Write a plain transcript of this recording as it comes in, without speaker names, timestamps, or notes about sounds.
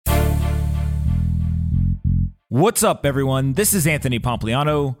What's up, everyone? This is Anthony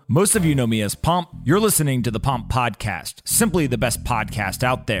Pompliano. Most of you know me as Pomp. You're listening to the Pomp Podcast, simply the best podcast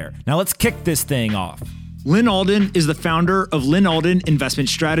out there. Now let's kick this thing off. Lynn Alden is the founder of Lynn Alden Investment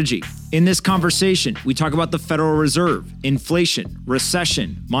Strategy. In this conversation, we talk about the Federal Reserve, inflation,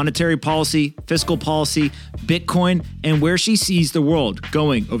 recession, monetary policy, fiscal policy, Bitcoin, and where she sees the world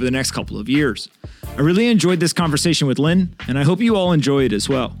going over the next couple of years. I really enjoyed this conversation with Lynn, and I hope you all enjoy it as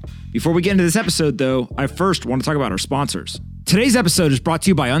well. Before we get into this episode, though, I first want to talk about our sponsors. Today's episode is brought to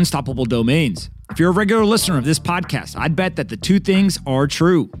you by Unstoppable Domains. If you're a regular listener of this podcast, I'd bet that the two things are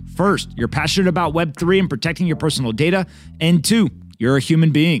true. First, you're passionate about Web3 and protecting your personal data. And two, you're a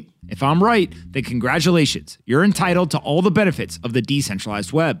human being. If I'm right, then congratulations. You're entitled to all the benefits of the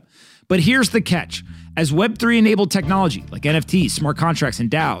decentralized web. But here's the catch. As Web3-enabled technology like NFTs, smart contracts, and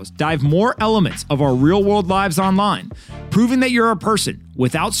DAOs dive more elements of our real-world lives online, proving that you're a person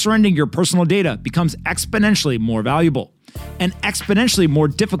without surrendering your personal data becomes exponentially more valuable and exponentially more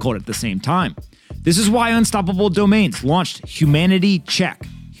difficult at the same time. This is why Unstoppable Domains launched Humanity Check.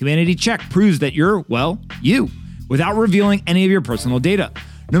 Humanity Check proves that you're, well, you, without revealing any of your personal data.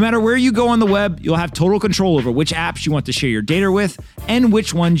 No matter where you go on the web, you'll have total control over which apps you want to share your data with and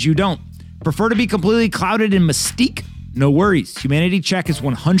which ones you don't. Prefer to be completely clouded in mystique? No worries. Humanity Check is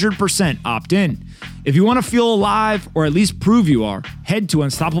 100% opt-in. If you want to feel alive, or at least prove you are, head to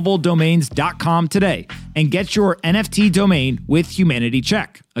unstoppabledomains.com today and get your NFT domain with Humanity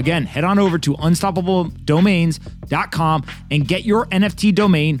Check. Again, head on over to unstoppabledomains.com and get your NFT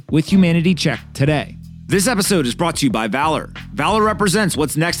domain with Humanity Check today. This episode is brought to you by Valor. Valor represents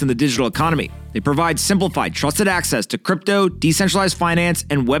what's next in the digital economy. They provide simplified, trusted access to crypto, decentralized finance,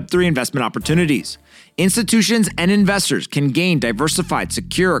 and Web3 investment opportunities. Institutions and investors can gain diversified,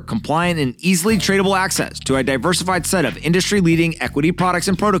 secure, compliant, and easily tradable access to a diversified set of industry-leading equity products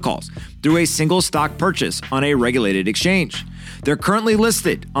and protocols through a single stock purchase on a regulated exchange. They're currently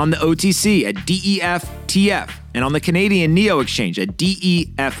listed on the OTC at DEFTF and on the Canadian NEO Exchange at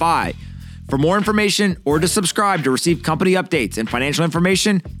DEFI. For more information or to subscribe to receive company updates and financial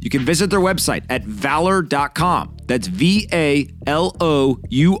information, you can visit their website at valor.com. That's VALOUR.com.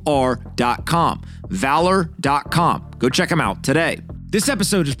 Valor.com. Go check them out today. This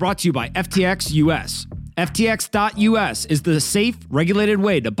episode is brought to you by FTX US. FTX.US is the safe, regulated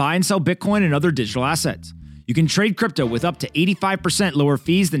way to buy and sell Bitcoin and other digital assets. You can trade crypto with up to 85% lower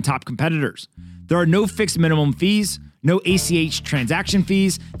fees than top competitors. There are no fixed minimum fees, no ACH transaction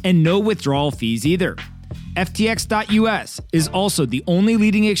fees, and no withdrawal fees either. FTX.US is also the only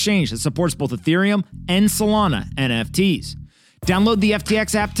leading exchange that supports both Ethereum and Solana NFTs. Download the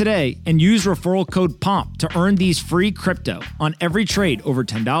FTX app today and use referral code POMP to earn these free crypto on every trade over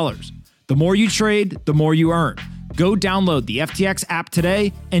 $10. The more you trade, the more you earn. Go download the FTX app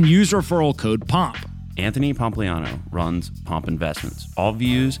today and use referral code POMP. Anthony Pompliano runs Pomp Investments. All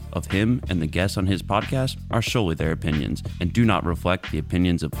views of him and the guests on his podcast are solely their opinions and do not reflect the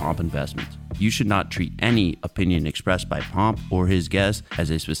opinions of Pomp Investments. You should not treat any opinion expressed by Pomp or his guests as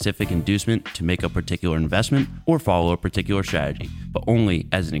a specific inducement to make a particular investment or follow a particular strategy, but only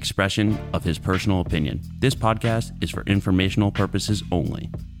as an expression of his personal opinion. This podcast is for informational purposes only.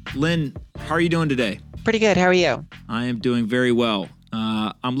 Lynn, how are you doing today? Pretty good. How are you? I am doing very well.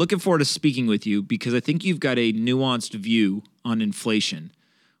 I'm looking forward to speaking with you because I think you've got a nuanced view on inflation.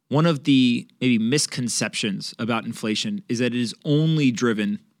 One of the maybe misconceptions about inflation is that it is only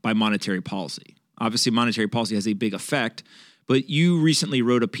driven by monetary policy. Obviously, monetary policy has a big effect, but you recently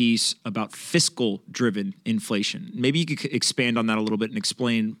wrote a piece about fiscal-driven inflation. Maybe you could expand on that a little bit and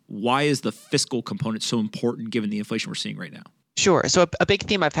explain why is the fiscal component so important given the inflation we're seeing right now? Sure. So a big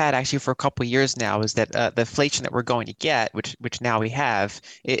theme I've had actually for a couple of years now is that the inflation that we're going to get, which now we have,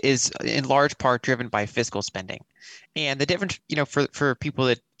 is in large part driven by fiscal spending. And the difference, for people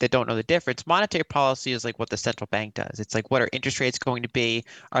that don't know the difference, monetary policy is like what the central bank does. It's like, what are interest rates going to be?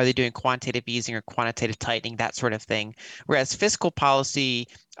 Are they doing quantitative easing or quantitative tightening, that sort of thing? Whereas fiscal policy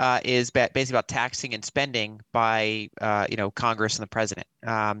is basically about taxing and spending by, Congress and the president.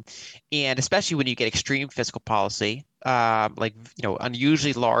 And especially when you get extreme fiscal policy,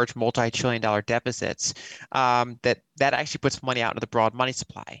 unusually large multi-trillion-dollar deficits, that actually puts money out into the broad money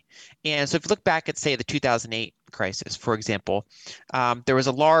supply. And so if you look back at, say, the 2008 crisis, for example, there was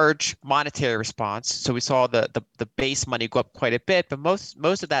a large monetary response. So we saw the base money go up quite a bit, but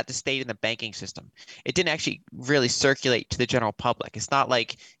most of that just stayed in the banking system. It didn't actually really circulate to the general public. It's not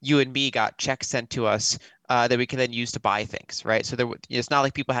like you and me got checks sent to us that we can then use to buy things, right? So it's not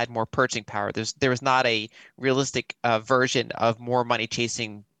like people had more purchasing power. There was not a realistic version of more money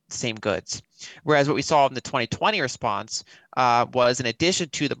chasing same goods. Whereas what we saw in the 2020 response was, in addition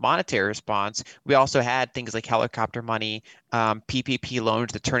to the monetary response, we also had things like helicopter money, PPP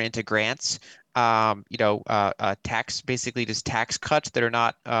loans that turn into grants, tax, basically just tax cuts that are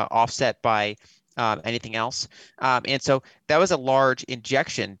not offset by anything else. And so that was a large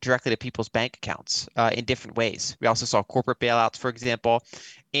injection directly to people's bank accounts in different ways. We also saw corporate bailouts, for example.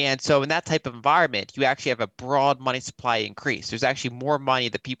 And so in that type of environment, you actually have a broad money supply increase. There's actually more money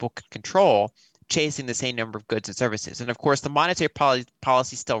that people could control chasing the same number of goods and services. And of course, the monetary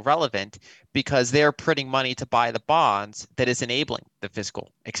policy is still relevant because they're printing money to buy the bonds that is enabling the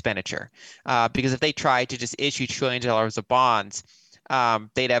fiscal expenditure. Because if they try to just issue trillions of dollars of bonds,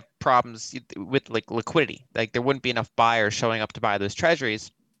 they'd have problems with like liquidity. Like there wouldn't be enough buyers showing up to buy those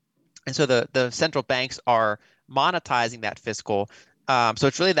treasuries. And so the central banks are monetizing that fiscal. So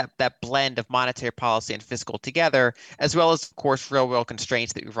it's really that blend of monetary policy and fiscal together, as well as, of course, real world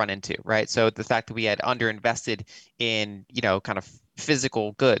constraints that we've run into, right? So the fact that we had underinvested in, kind of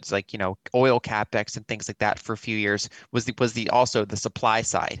physical goods like, oil capex and things like that for a few years was also the supply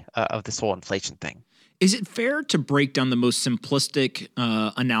side of this whole inflation thing. Is it fair to break down the most simplistic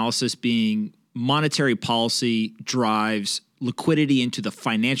analysis being monetary policy drives liquidity into the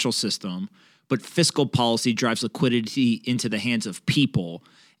financial system, but fiscal policy drives liquidity into the hands of people?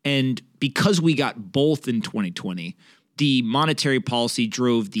 And because we got both in 2020, the monetary policy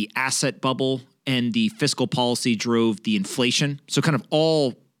drove the asset bubble and the fiscal policy drove the inflation. So kind of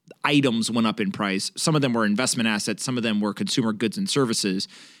all items went up in price. Some of them were investment assets. Some of them were consumer goods and services.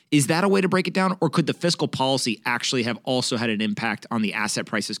 Is that a way to break it down? Or could the fiscal policy actually have also had an impact on the asset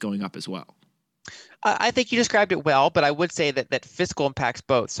prices going up as well? I think you described it well, but I would say that fiscal impacts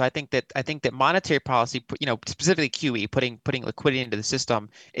both. So I think that monetary policy, specifically QE, putting liquidity into the system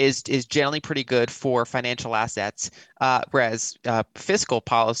is generally pretty good for financial assets, whereas fiscal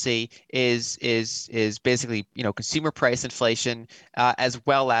policy is basically consumer price inflation, as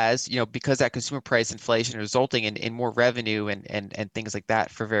well as because that consumer price inflation is resulting in more revenue and things like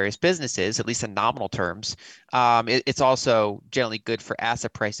that for various businesses, at least in nominal terms. It's also generally good for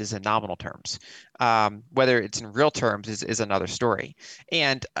asset prices in nominal terms. Whether it's in real terms is another story.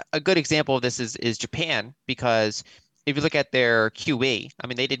 And a good example of this is Japan, because if you look at their QE, I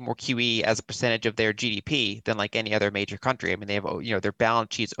mean, they did more QE as a percentage of their GDP than like any other major country. I mean, they have, their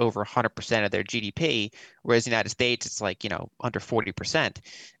balance sheet's over 100% of their GDP, whereas the United States, it's like, under 40%.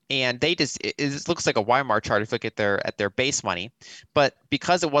 And it looks like a Weimar chart if you look at their base money, but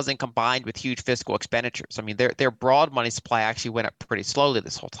because it wasn't combined with huge fiscal expenditures, I mean, their broad money supply actually went up pretty slowly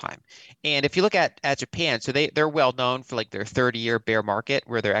this whole time. And if you look at Japan, so they're well known for like their 30-year bear market,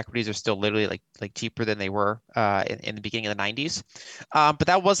 where their equities are still literally like cheaper than they were in the beginning of the 90s. But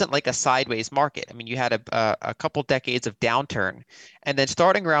that wasn't like a sideways market. I mean, you had a couple decades of downturn, and then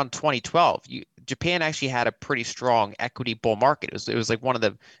starting around 2012, Japan actually had a pretty strong equity bull market. It was like one of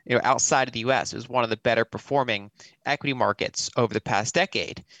the, outside of the US, it was one of the better performing equity markets over the past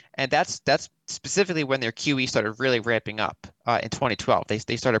decade. And that's specifically when their QE started really ramping up in 2012.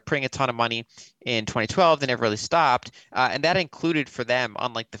 They started printing a ton of money in 2012. They never really stopped. And that included for them,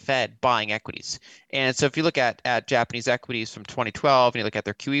 unlike the Fed, buying equities. And so if you look at Japanese equities from 2012 and you look at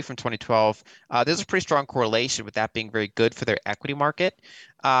their QE from 2012, there's a pretty strong correlation with that being very good for their equity market.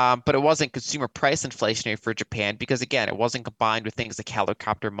 But it wasn't consumer price inflationary for Japan because, again, it wasn't combined with things like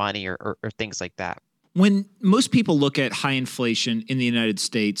helicopter money or things like that. When most people look at high inflation in the United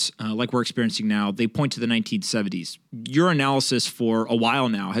States, like we're experiencing now, they point to the 1970s. Your analysis for a while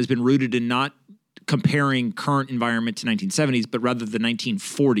now has been rooted in not comparing current environment to 1970s, but rather the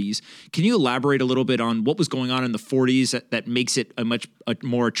 1940s. Can you elaborate a little bit on what was going on in the 40s that makes it a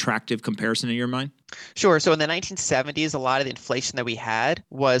more attractive comparison in your mind? Sure. So in the 1970s, a lot of the inflation that we had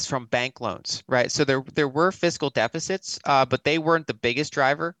was from bank loans, right? So there were fiscal deficits, but they weren't the biggest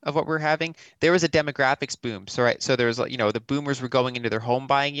driver of what we're having. There was a demographics boom. So there was, the boomers were going into their home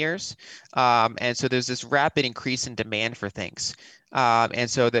buying years. And so there's this rapid increase in demand for things. And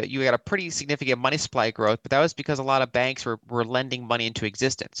so that you got a pretty significant money supply growth, but that was because a lot of banks were lending money into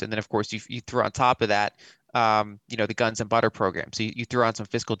existence. And then, of course, you threw on top of that, the guns and butter program. So you threw on some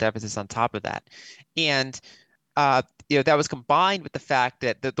fiscal deficits on top of that. And, that was combined with the fact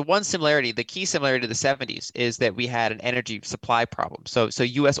that the key similarity to the 70s is that we had an energy supply problem. So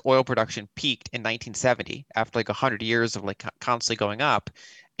U.S. oil production peaked in 1970 after like 100 years of like constantly going up.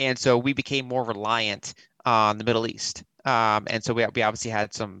 And so we became more reliant on the Middle East. And so we obviously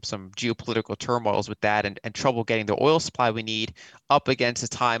had some geopolitical turmoils with that and trouble getting the oil supply we need up against a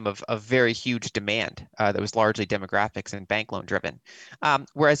time of very huge demand that was largely demographics and bank loan driven.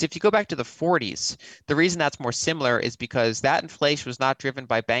 Whereas if you go back to the 40s, the reason that's more similar is because that inflation was not driven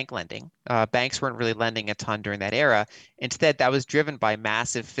by bank lending. Banks weren't really lending a ton during that era. Instead, that was driven by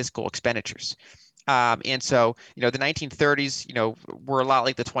massive fiscal expenditures. And so, the 1930s, were a lot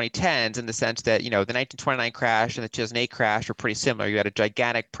like the 2010s in the sense that, the 1929 crash and the 2008 crash were pretty similar. You had a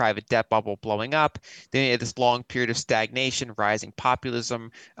gigantic private debt bubble blowing up. Then you had this long period of stagnation, rising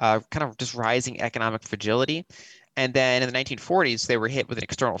populism, kind of just rising economic fragility. And then in the 1940s, they were hit with an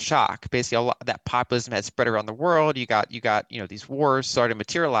external shock. Basically, a lot that populism had spread around the world. You got, these wars started to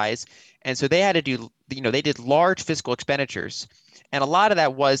materialize, and so they had to do, they did large fiscal expenditures, and a lot of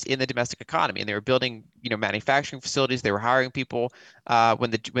that was in the domestic economy. And they were building, manufacturing facilities. They were hiring people.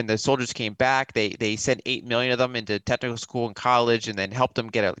 When the soldiers came back, they sent 8 million of them into technical school and college, and then helped them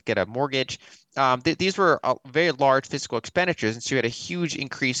get a mortgage. These were very large fiscal expenditures, and so you had a huge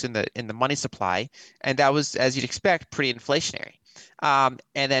increase in the money supply, and that was, as you'd expect, pretty inflationary. And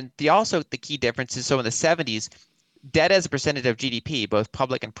then the key difference is, so in the 70s, debt as a percentage of GDP, both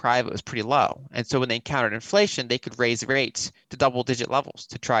public and private, was pretty low. And so when they encountered inflation, they could raise rates to double-digit levels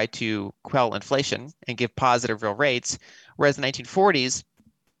to try to quell inflation and give positive real rates. Whereas in the 1940s,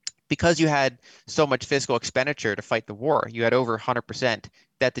 because you had so much fiscal expenditure to fight the war, you had over 100%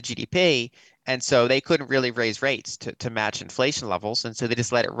 debt to GDP, and so they couldn't really raise rates to match inflation levels, and so they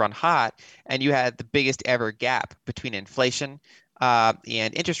just let it run hot, and you had the biggest ever gap between inflation and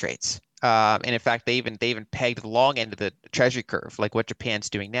interest rates. And in fact, they even pegged the long end of the treasury curve, like what Japan's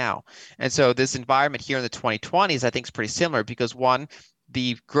doing now. And so this environment here in the 2020s, I think, is pretty similar because one,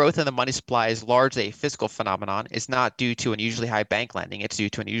 the growth in the money supply is largely a fiscal phenomenon. It's not due to unusually high bank lending. It's due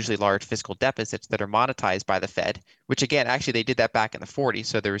to unusually large fiscal deficits that are monetized by the Fed, which again, actually they did that back in the 40s.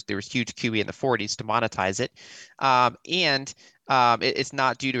 So there was huge QE in the 40s to monetize it. It's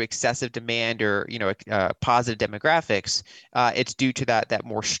not due to excessive demand or positive demographics. It's due to that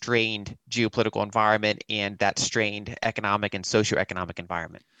more strained geopolitical environment and that strained economic and socioeconomic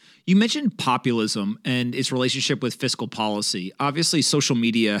environment. You mentioned populism and its relationship with fiscal policy. Obviously, social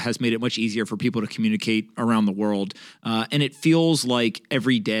media has made it much easier for people to communicate around the world. And it feels like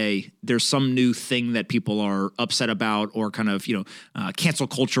every day there's some new thing that people are upset about, or kind of, cancel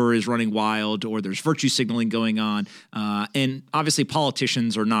culture is running wild, or there's virtue signaling going on. And obviously,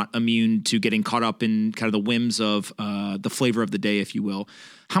 politicians are not immune to getting caught up in kind of the whims of the flavor of the day, if you will.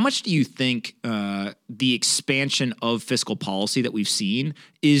 How much do you think the expansion of fiscal policy that we've seen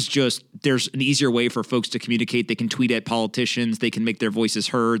is just there's an easier way for folks to communicate? They can tweet at politicians. They can make their voices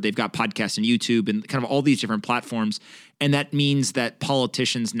heard. They've got podcasts and YouTube and kind of all these different platforms. And that means that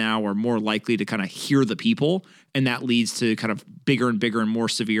politicians now are more likely to kind of hear the people. And that leads to kind of bigger and more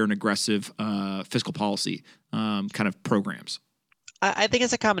severe and aggressive fiscal policy kind of programs. I think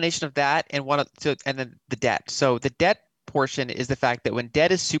it's a combination of that and and then the debt. So the debt portion is the fact that when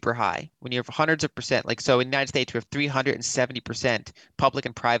debt is super high, when you have hundreds of percent, like so in the United States, we have 370% public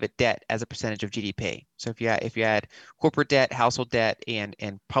and private debt as a percentage of GDP. So if you had corporate debt, household debt, and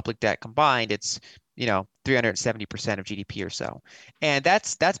public debt combined, it's 370% of GDP or so. And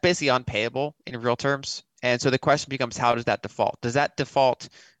that's basically unpayable in real terms. And so the question becomes, how does that default? Does that default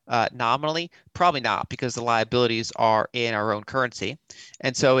nominally? Probably not, because the liabilities are in our own currency.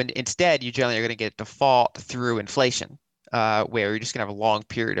 And so instead, you generally are going to get default through inflation. Where you're just going to have a long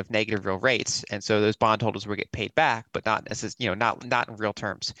period of negative real rates, and so those bondholders will get paid back, but not necessarily, not in real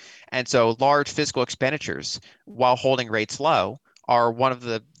terms. And so large fiscal expenditures, while holding rates low, are one of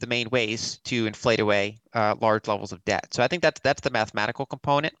the main ways to inflate away large levels of debt. So I think that's the mathematical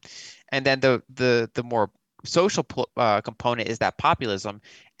component, and then the more social component is that populism,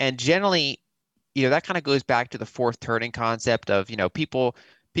 and generally, that kind of goes back to the fourth turning concept of people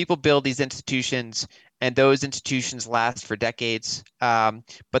build these institutions, and those institutions last for decades.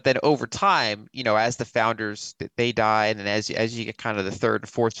 But then over time, as the founders they die, and then as you get kind of the third and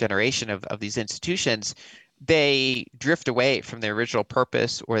fourth generation of these institutions, they drift away from their original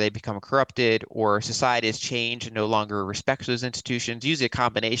purpose, or they become corrupted, or society has changed and no longer respects those institutions, usually a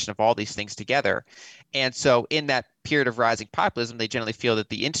combination of all these things together. And so in that period of rising populism, they generally feel that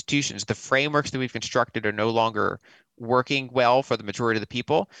the institutions, the frameworks that we've constructed, are no longer working well for the majority of the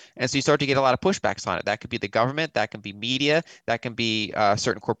people. And so you start to get a lot of pushbacks on it. That could be the government, that can be media, that can be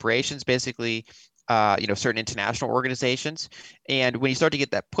certain corporations, basically, certain international organizations. And when you start to get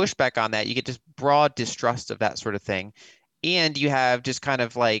that pushback on that, you get this broad distrust of that sort of thing. And you have just kind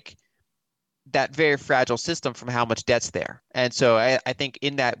of like that very fragile system from how much debt's there. And so I think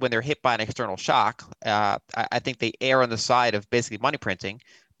in that when they're hit by an external shock, I think they err on the side of basically money printing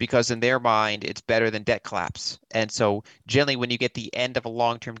because in their mind it's better than debt collapse. And so generally when you get the end of a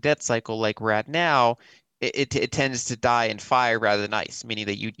long-term debt cycle like we're at now, it tends to die in fire rather than ice, meaning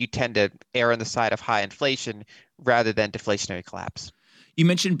that you tend to err on the side of high inflation rather than deflationary collapse. You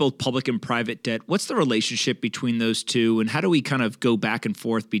mentioned both public and private debt. What's the relationship between those two, and how do we kind of go back and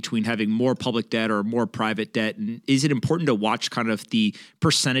forth between having more public debt or more private debt? And is it important to watch kind of the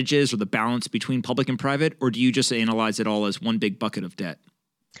percentages or the balance between public and private, or do you just analyze it all as one big bucket of debt?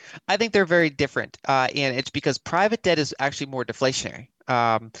 I think they're very different, and it's because private debt is actually more deflationary.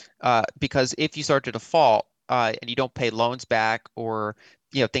 Because if you start to default and you don't pay loans back or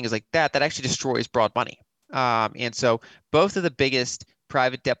things like that, that actually destroys broad money. And so both of the biggest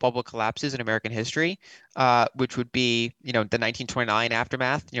private debt bubble collapses in American history, which would be the 1929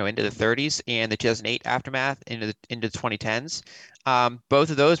 aftermath, into the 30s, and the 2008 aftermath into the 2010s. Both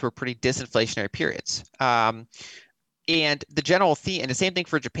of those were pretty disinflationary periods. And the general theme, and the same thing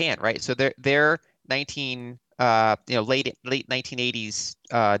for Japan, right? So their late 1980s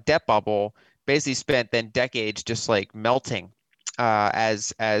debt bubble basically spent then decades just like melting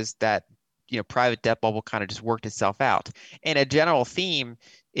as that private debt bubble kind of just worked itself out. And a general theme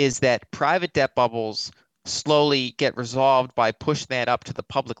is that private debt bubbles slowly get resolved by pushing that up to the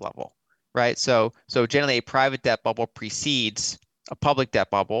public level, right? So generally a private debt bubble precedes a public debt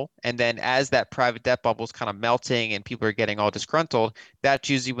bubble. And then as that private debt bubble is kind of melting and people are getting all disgruntled, that's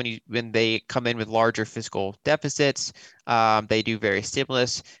usually when they come in with larger fiscal deficits, they do various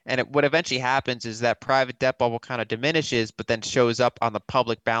stimulus. And what eventually happens is that private debt bubble kind of diminishes, but then shows up on the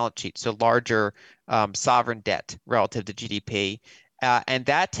public balance sheet. So larger sovereign debt relative to GDP. And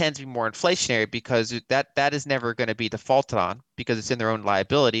that tends to be more inflationary because that is never going to be defaulted on because it's in their own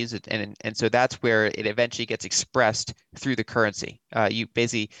liabilities, and so that's where it eventually gets expressed through the currency. You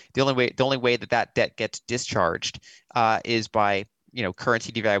basically the only way that debt gets discharged is by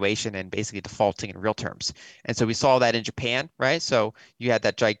currency devaluation and basically defaulting in real terms. And so we saw that in Japan, right? So you had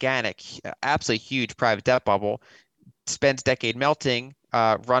that gigantic, absolutely huge private debt bubble, spends decade melting,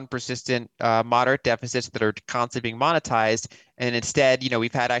 run persistent moderate deficits that are constantly being monetized. And instead,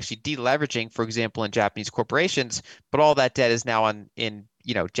 we've had actually deleveraging, for example, in Japanese corporations, but all that debt is now in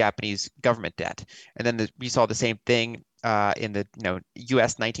Japanese government debt. And then we saw the same thing in the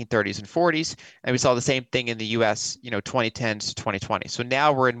U.S. 1930s and 40s, and we saw the same thing in the U.S. 2010s to 2020. So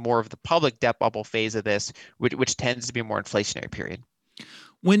now we're in more of the public debt bubble phase of this, which tends to be a more inflationary period.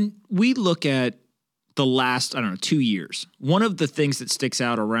 When we look at the last, 2 years, one of the things that sticks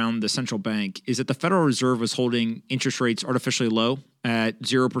out around the central bank is that the Federal Reserve was holding interest rates artificially low at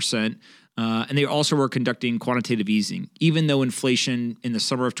 0%. And they also were conducting quantitative easing, even though inflation in the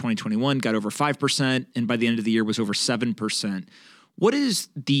summer of 2021 got over 5% and by the end of the year was over 7%. What is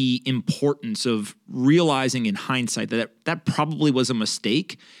the importance of realizing in hindsight that probably was a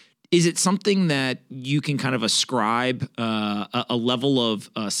mistake? Is it something that you can kind of ascribe a level of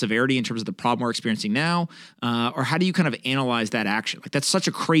severity in terms of the problem we're experiencing now? Or how do you kind of analyze that action? Like, that's such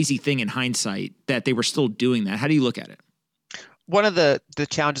a crazy thing in hindsight that they were still doing that. How do you look at it? One of the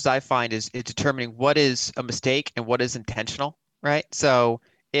challenges I find is determining what is a mistake and what is intentional, right? So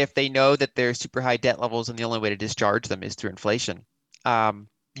if they know that there's super high debt levels and the only way to discharge them is through inflation,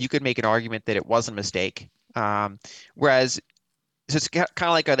 you could make an argument that it was a mistake. Whereas so it's kind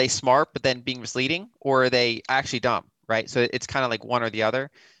of like, are they smart but then being misleading, or are they actually dumb, right? So it's kind of like one or the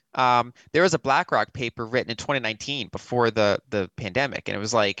other. There was a BlackRock paper written in 2019 before the pandemic, and it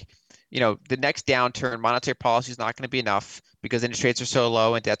was like, the next downturn, monetary policy is not going to be enough because interest rates are so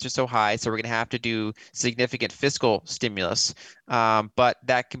low and debts are so high. So we're going to have to do significant fiscal stimulus, but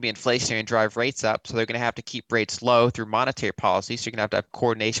that can be inflationary and drive rates up. So they're going to have to keep rates low through monetary policy. So you're going to have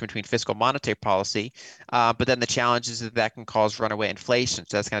coordination between fiscal and monetary policy. But then the challenge is that can cause runaway inflation.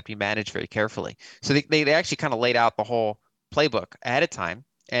 So that's going to have to be managed very carefully. So they actually kind of laid out the whole playbook ahead of time.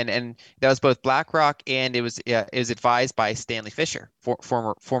 And that was both BlackRock and it was advised by Stanley Fischer,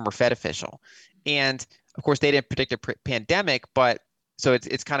 former Fed official. And of course, they didn't predict a pandemic, but so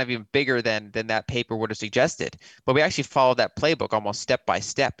it's kind of even bigger than that paper would have suggested. But we actually followed that playbook almost step by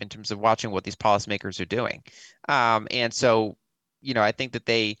step in terms of watching what these policymakers are doing. And so, I think that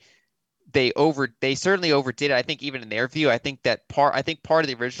they certainly overdid it. I think even in their view, I think part of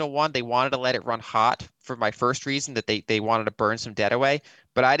the original one, they wanted to let it run hot for my first reason that they wanted to burn some debt away.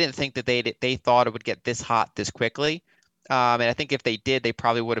 But I didn't think that they thought it would get this hot this quickly. And I think if they did, they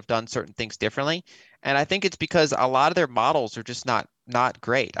probably would have done certain things differently. And I think it's because a lot of their models are just not not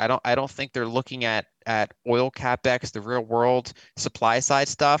great. I don't think they're looking at oil capex, the real world supply side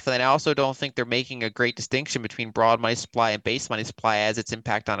stuff. And then I also don't think they're making a great distinction between broad money supply and base money supply as its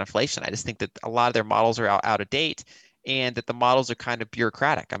impact on inflation. I just think that a lot of their models are out of date and that the models are kind of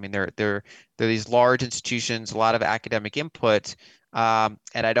bureaucratic. I mean, they're these large institutions, a lot of academic input. And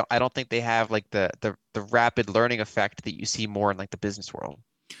I don't think they have like the rapid learning effect that you see more in like the business world.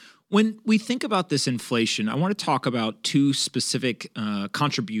 When we think about this inflation, I want to talk about two specific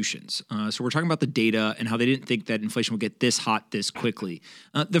contributions. So we're talking about the data and how they didn't think that inflation would get this hot this quickly.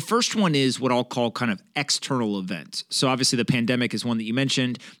 The first one is what I'll call kind of external events. So obviously the pandemic is one that you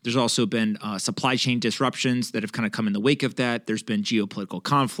mentioned. There's also been supply chain disruptions that have kind of come in the wake of that. There's been geopolitical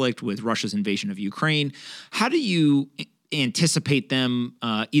conflict with Russia's invasion of Ukraine. How do you anticipate them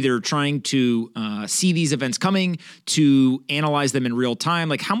either trying to see these events coming, to analyze them in real time?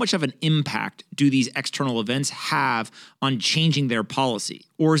 Like, how much of an impact do these external events have on changing their policy?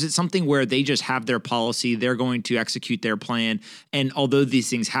 Or is it something where they just have their policy, they're going to execute their plan, and although these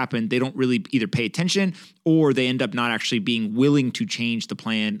things happen, they don't really either pay attention or they end up not actually being willing to change the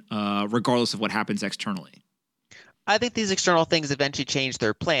plan regardless of what happens externally? I think these external things eventually change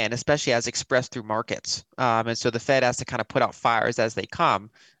their plan, especially as expressed through markets. And so the Fed has to kind of put out fires as they come.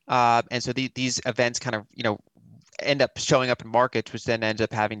 And so these events kind of, end up showing up in markets, which then ends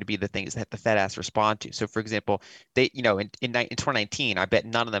up having to be the things that the Fed has to respond to. So, for example, they, in 2019, I bet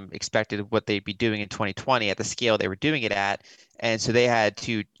none of them expected what they'd be doing in 2020 at the scale they were doing it at. And so they had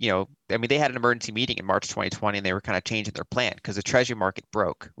to, they had an emergency meeting in March 2020, and they were kind of changing their plan because the treasury market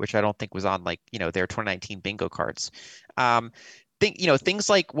broke, which I don't think was on their 2019 bingo cards. Things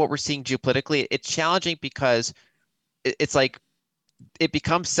like what we're seeing geopolitically, it's challenging because it's like it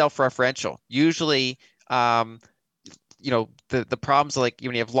becomes self-referential. Usually, the problems like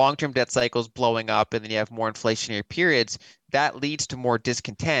when you have long-term debt cycles blowing up and then you have more inflationary periods, that leads to more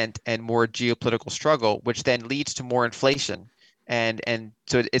discontent and more geopolitical struggle, which then leads to more inflation. And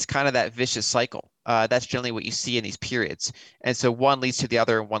so it's kind of that vicious cycle. That's generally what you see in these periods. And so one leads to the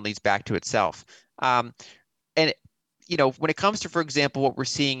other and one leads back to itself. And when it comes to, for example, what we're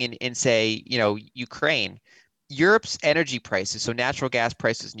seeing in say, Ukraine, Europe's energy prices, so natural gas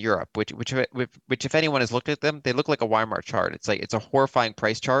prices in Europe, which if anyone has looked at them, they look like a Weimar chart. It's a horrifying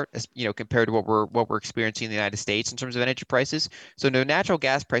price chart, compared to what we're experiencing in the United States in terms of energy prices. So no, natural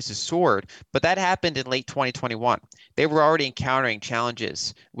gas prices soared, but that happened in late 2021. They were already encountering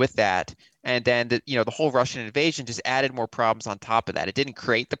challenges with that. And then the whole Russian invasion just added more problems on top of that. It didn't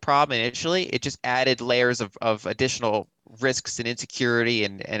create the problem initially. It just added layers of additional risks and insecurity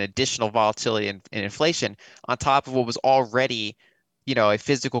and additional volatility and inflation on top of what was already, a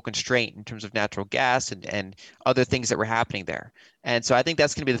physical constraint in terms of natural gas and other things that were happening there. And so I think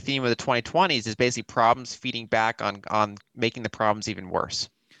that's going to be the theme of the 2020s is basically problems feeding back on making the problems even worse.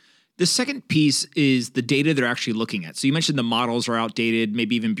 The second piece is the data they're actually looking at. So you mentioned the models are outdated,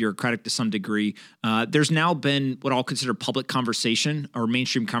 maybe even bureaucratic to some degree. There's now been what I'll consider public conversation or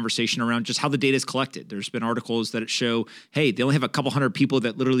mainstream conversation around just how the data is collected. There's been articles that show, hey, they only have a couple hundred people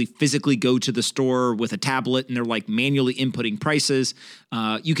that literally physically go to the store with a tablet and they're like manually inputting prices.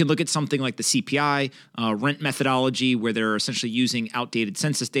 You can look at something like the CPI rent methodology where they're essentially using outdated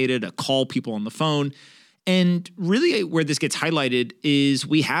census data to call people on the phone. And really where this gets highlighted is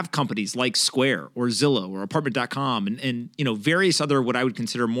we have companies like Square or Zillow or Apartment.com and various other what I would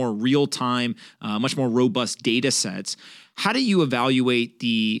consider more real-time, much more robust data sets. How do you evaluate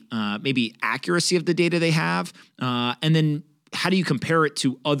the maybe accuracy of the data they have? And then how do you compare it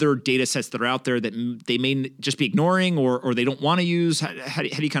to other data sets that are out there that they may just be ignoring or they don't want to use? How do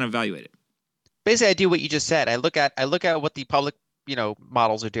you kind of evaluate it? Basically, I do what you just said. I look at what the public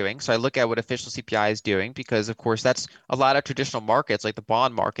models are doing. So I look at what official CPI is doing because, of course, that's a lot of traditional markets like the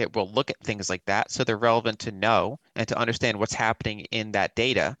bond market will look at things like that. So they're relevant to know and to understand what's happening in that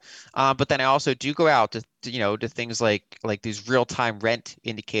data. But then I also do go out to things like these real-time rent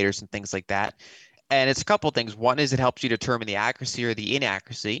indicators and things like that. And it's a couple of things. One is it helps you determine the accuracy or the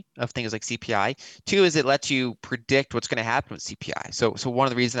inaccuracy of things like CPI. Two is it lets you predict what's going to happen with CPI. So one of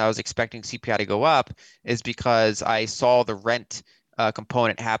the reasons I was expecting CPI to go up is because I saw the rent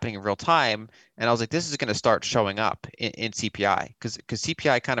component happening in real time, and I was like, this is going to start showing up in CPI because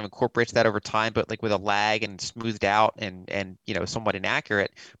CPI kind of incorporates that over time, but like with a lag and smoothed out and somewhat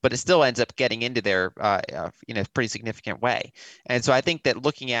inaccurate, but it still ends up getting into there in a pretty significant way. And so I think that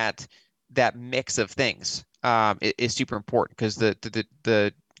looking at that mix of things is super important because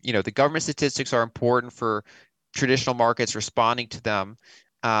the government statistics are important for traditional markets responding to them.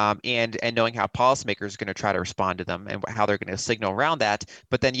 and knowing how policymakers are going to try to respond to them and how they're going to signal around that.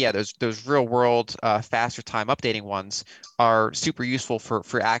 But then, yeah, those real world faster time updating ones are super useful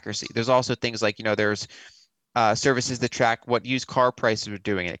for accuracy. There's also things like, there's services that track what used car prices are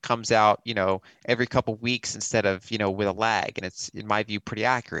doing, and it comes out, every couple weeks instead of, with a lag, and it's, in my view, pretty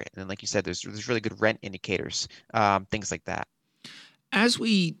accurate. And like you said, there's really good rent indicators, things like that. As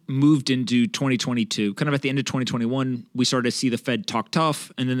we moved into 2022, kind of at the end of 2021, we started to see the Fed talk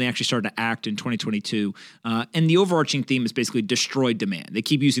tough, and then they actually started to act in 2022. And the overarching theme is basically destroy demand. They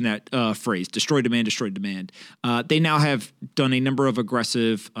keep using that phrase, destroy demand, destroy demand. They now have done a number of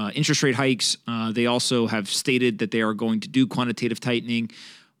aggressive interest rate hikes. They also have stated that they are going to do quantitative tightening.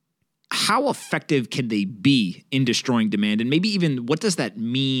 How effective can they be in destroying demand? And maybe even what does that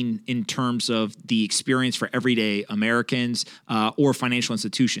mean in terms of the experience for everyday Americans or financial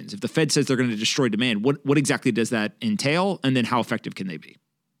institutions? If the Fed says they're going to destroy demand, what exactly does that entail? And then how effective can they be?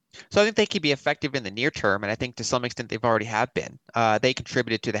 So I think they can be effective in the near term, and I think to some extent they've already have been. They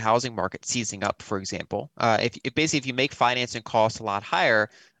contributed to the housing market seizing up, for example. If you make financing costs a lot higher,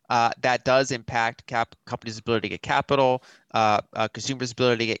 that does impact companies' ability to get capital, consumers'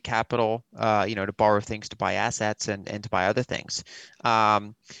 ability to get capital, to borrow things, to buy assets, and to buy other things.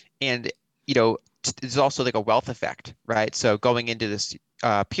 And there's also like a wealth effect, right? So going into this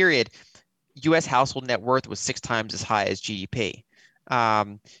period, U.S. household net worth was 6 times as high as GDP.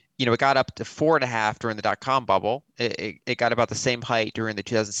 It got up to 4.5 during the dot-com bubble. It got about the same height during the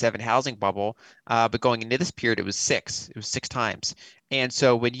 2007 housing bubble, but going into this period, it was 6. It was 6 times. And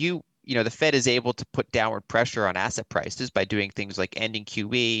so when the Fed is able to put downward pressure on asset prices by doing things like ending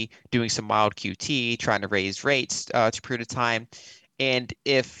QE, doing some mild QT, trying to raise rates to a period of time, and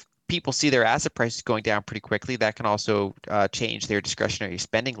if people see their asset prices going down pretty quickly, that can also change their discretionary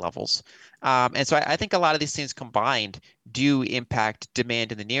spending levels. And so I think a lot of these things combined do impact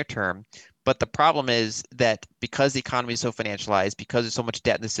demand in the near term. But the problem is that because the economy is so financialized, because there's so much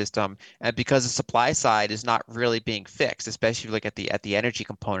debt in the system, and because the supply side is not really being fixed, especially if you look at the energy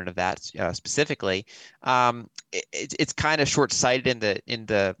component of that specifically, it's kind of short-sighted in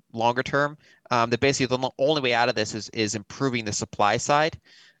the longer term. That basically the only way out of this is improving the supply side.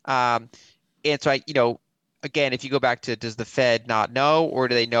 And so again, if you go back to, does the Fed not know, or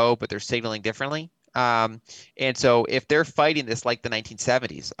do they know but they're signaling differently? And so if they're fighting this like the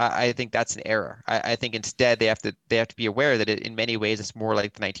 1970s, I think that's an error. I think instead they have to be aware that in many ways it's more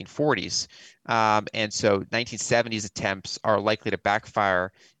like the 1940s. And so 1970s attempts are likely to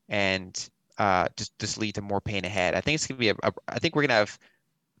backfire and just lead to more pain ahead. I think it's going to be I think we're going to have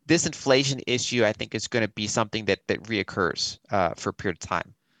this inflation issue. I think is going to be something that reoccurs for a period of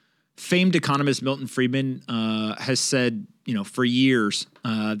time. Famed economist Milton Friedman has said, for years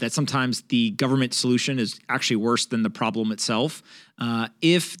that sometimes the government solution is actually worse than the problem itself.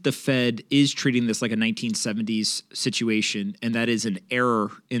 If the Fed is treating this like a 1970s situation, and that is an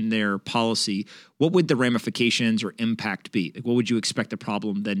error in their policy, what would the ramifications or impact be? What would you expect the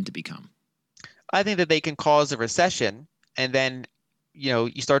problem then to become? I think that they can cause a recession, and then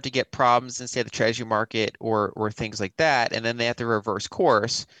you start to get problems in, say, the treasury market or things like that, and then they have to reverse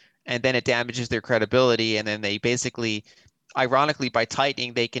course. And then it damages their credibility. And then they basically, ironically, by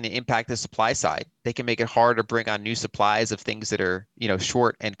tightening, they can impact the supply side. They can make it hard to bring on new supplies of things that are,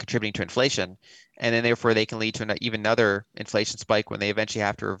 short and contributing to inflation. And then therefore they can lead to even another inflation spike when they eventually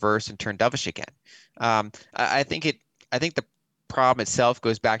have to reverse and turn dovish again. I think the problem itself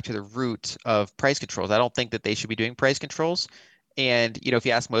goes back to the root of price controls. I don't think that they should be doing price controls. And if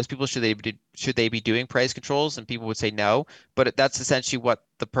you ask most people, should they be doing price controls, and people would say no. But that's essentially what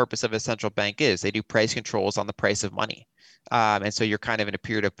the purpose of a central bank is. They do price controls on the price of money, and so you're kind of in a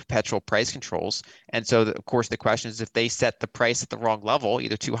period of perpetual price controls. And so, of course, the question is, if they set the price at the wrong level,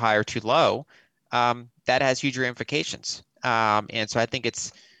 either too high or too low, that has huge ramifications. And so I think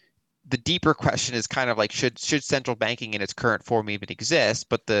the deeper question is kind of like, should central banking in its current form even exist?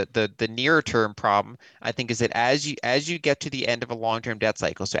 But the nearer term problem, I think, is that as you get to the end of a long-term debt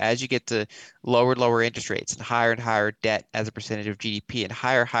cycle, so as you get to lower interest rates and higher debt as a percentage of GDP and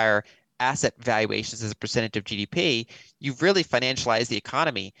higher asset valuations as a percentage of GDP, you've really financialized the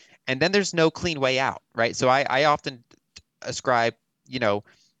economy, and then there's no clean way out, right? So I often ascribe,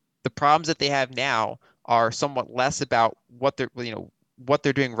 the problems that they have now are somewhat less about what they're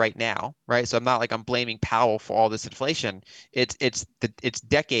doing right now, right? So I'm blaming Powell for all this inflation. It's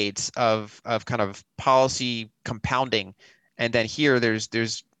decades of kind of policy compounding, and then here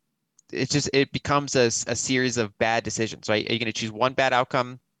it becomes a series of bad decisions. Right? Are you going to choose one bad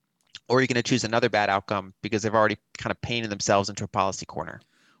outcome, or are you going to choose another bad outcome because they've already kind of painted themselves into a policy corner?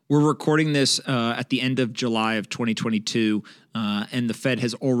 We're recording this at the end of July of 2022, and the Fed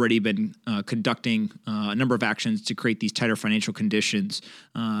has already been conducting a number of actions to create these tighter financial conditions.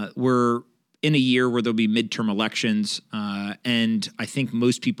 We're in a year where there'll be midterm elections, and I think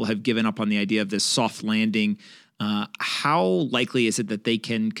most people have given up on the idea of this soft landing. How likely is it that they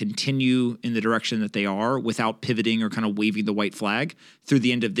can continue in the direction that they are without pivoting or kind of waving the white flag through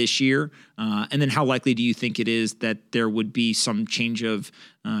the end of this year? And then how likely do you think it is that there would be some change of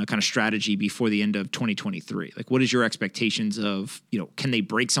kind of strategy before the end of 2023? Like, what is your expectations of, can they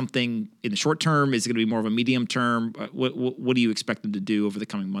break something in the short term? Is it going to be more of a medium term? What do you expect them to do over the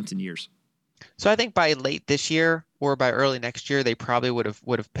coming months and years? So I think by late this year or by early next year, they probably would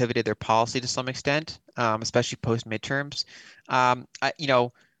have pivoted their policy to some extent, especially post midterms.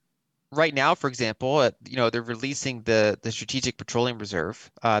 Right now, for example, they're releasing the Strategic Petroleum Reserve.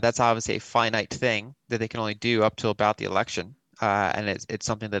 That's obviously a finite thing that they can only do up till about the election, and it's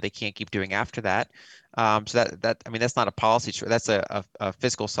something that they can't keep doing after that. So that's not a policy. That's a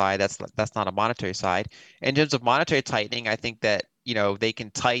fiscal side. That's not a monetary side. In terms of monetary tightening, I think that they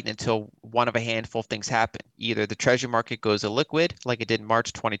can tighten until one of a handful of things happen. Either the treasury market goes illiquid, like it did in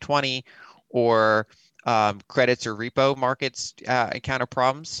March 2020, or credits or repo markets encounter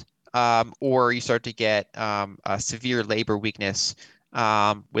problems, or you start to get a severe labor weakness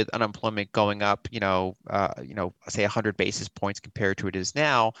with unemployment going up, say 100 basis points compared to it is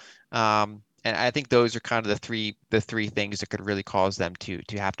now. And I think those are kind of the three things that could really cause them to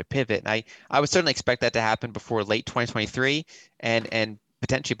have to pivot. And I would certainly expect that to happen before late 2023 and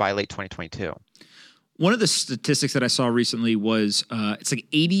potentially by late 2022. One of the statistics that I saw recently was it's like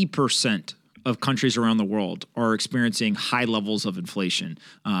 80% of countries around the world are experiencing high levels of inflation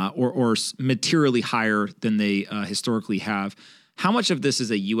or materially higher than they historically have. How much of this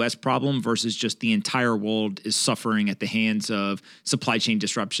is a U.S. problem versus just the entire world is suffering at the hands of supply chain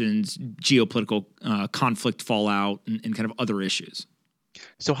disruptions, geopolitical conflict fallout, and kind of other issues?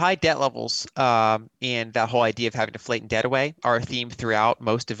 So high debt levels and that whole idea of having to inflate debt away are a theme throughout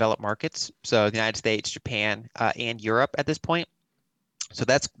most developed markets. So the United States, Japan, and Europe at this point. So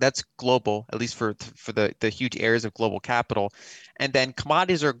that's global, at least for the huge areas of global capital. And then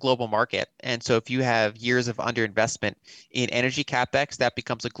commodities are a global market. And so if you have years of underinvestment in energy capex, that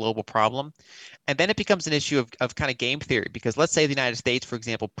becomes a global problem. And then it becomes an issue of kind of game theory, because let's say the United States, for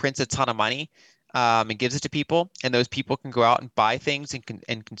example, prints a ton of money and gives it to people, and those people can go out and buy things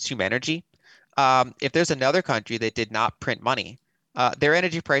and consume energy. If there's another country that did not print money, their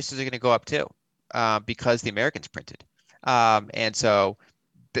energy prices are going to go up too because the Americans printed. And so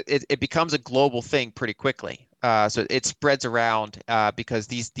it becomes a global thing pretty quickly. So it spreads around because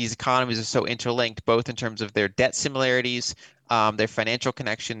these economies are so interlinked, both in terms of their debt similarities, their financial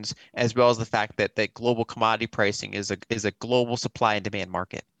connections, as well as the fact that global commodity pricing is a global supply and demand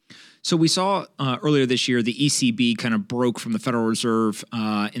market. So we saw earlier this year the ECB kind of broke from the Federal Reserve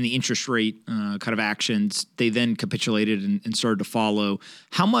in the interest rate kind of actions. They then capitulated and started to follow.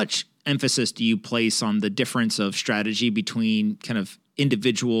 How much emphasis do you place on the difference of strategy between kind of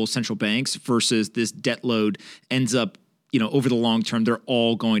individual central banks versus this debt load ends up, over the long term, they're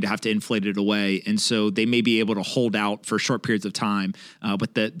all going to have to inflate it away. And so they may be able to hold out for short periods of time,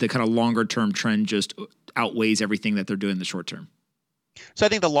 but the kind of longer term trend just outweighs everything that they're doing in the short term. So I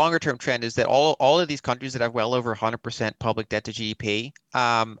think the longer term trend is that all of these countries that have well over 100% public debt to GDP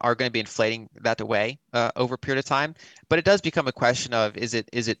are going to be inflating that away over a period of time. But it does become a question of is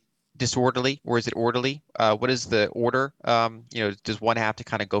it disorderly or is it orderly? What is the order? Does one have to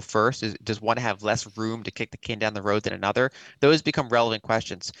kind of go first? Does one have less room to kick the can down the road than another? Those become relevant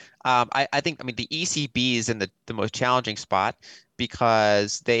questions. I think the ECB is in the most challenging spot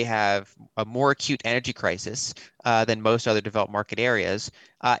because they have a more acute energy crisis than most other developed market areas,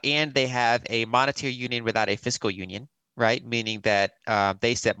 and they have a monetary union without a fiscal union, right? Meaning that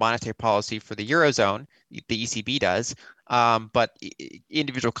they set monetary policy for the Eurozone, the ECB does, but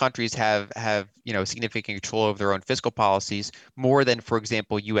individual countries have significant control over their own fiscal policies more than, for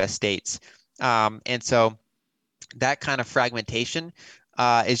example, U.S. states, and so that kind of fragmentation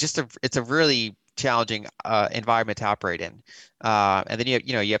is it's a really challenging environment to operate in. And then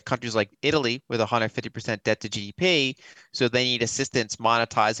you have countries like Italy with 150% debt to GDP, so they need assistance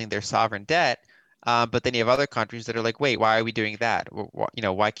monetizing their sovereign debt. But then you have other countries that are like, wait, why are we doing that?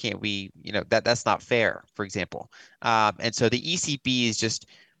 Why can't we? That's not fair, for example. And so the ECB is just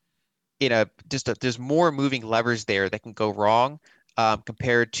there's more moving levers there that can go wrong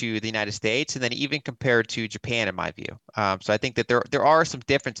compared to the United States, and then even compared to Japan, in my view. So I think that there are some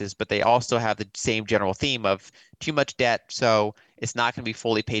differences, but they also have the same general theme of too much debt, so it's not going to be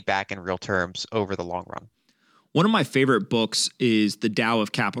fully paid back in real terms over the long run. One of my favorite books is The Tao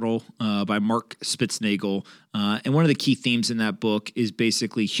of Capital by Mark Spitznagel. And one of the key themes in that book is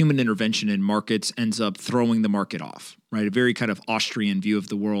basically human intervention in markets ends up throwing the market off, right? A very kind of Austrian view of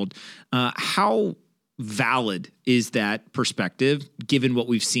the world. How valid is that perspective given what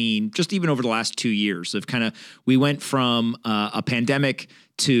we've seen just even over the last 2 years of kind of we went from a pandemic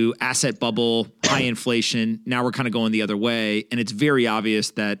to asset bubble, high inflation. Now we're kind of going the other way. And it's very obvious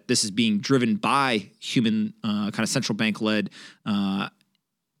that this is being driven by human kind of central bank led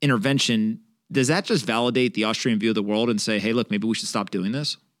intervention. Does that just validate the Austrian view of the world and say, hey, look, maybe we should stop doing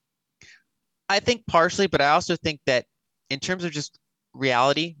this? I think partially, but I also think that in terms of just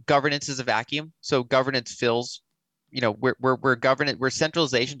reality, governance is a vacuum. So governance fills, where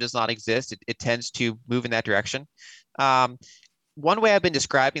centralization does not exist, it tends to move in that direction. One way I've been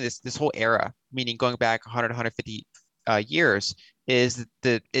describing this whole era, meaning going back 100, 150 years, is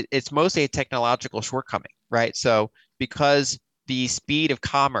that it's mostly a technological shortcoming, right? So because the speed of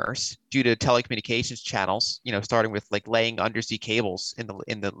commerce due to telecommunications channels, starting with like laying undersea cables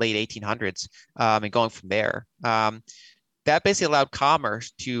in the late 1800s and going from there, that basically allowed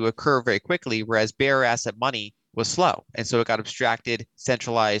commerce to occur very quickly, whereas bare asset money was slow. And so it got abstracted,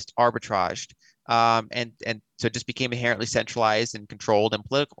 centralized, arbitraged, and so it just became inherently centralized and controlled and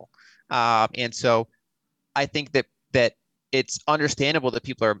political. And so I think that it's understandable that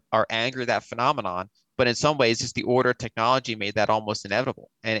people are angry at that phenomenon, but in some ways, just the order of technology made that almost inevitable.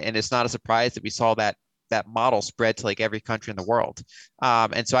 And it's not a surprise that we saw that model spread to like every country in the world.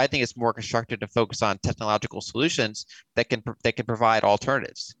 And so I think it's more constructive to focus on technological solutions that can provide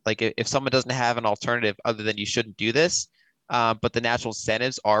alternatives. Like if someone doesn't have an alternative other than you shouldn't do this, but the natural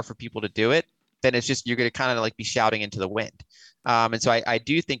incentives are for people to do it, then it's just you're going to kind of like be shouting into the wind. And so I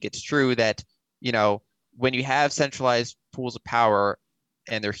do think it's true that, when you have centralized pools of power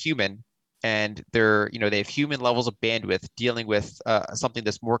and they're human, and they have human levels of bandwidth dealing with something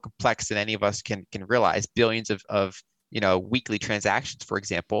that's more complex than any of us can realize, billions of weekly transactions, for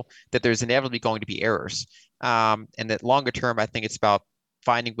example, that there's inevitably going to be errors. And that longer term, I think it's about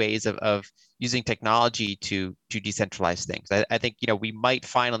finding ways of using technology to decentralize things. I think, we might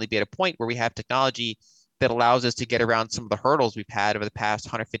finally be at a point where we have technology that allows us to get around some of the hurdles we've had over the past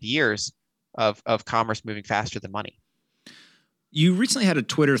 150 years of commerce moving faster than money. You recently had a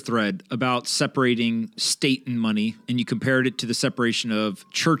Twitter thread about separating state and money, and you compared it to the separation of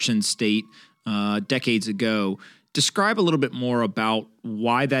church and state decades ago. Describe a little bit more about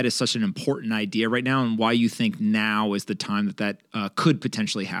why that is such an important idea right now and why you think now is the time that could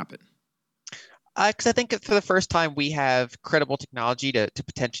potentially happen. Because I think for the first time, we have credible technology to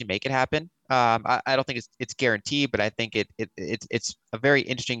potentially make it happen. I don't think it's guaranteed, but I think it's a very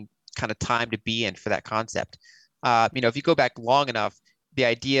interesting kind of time to be in for that concept. If you go back long enough, the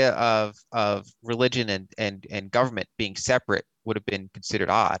idea of religion and government being separate would have been considered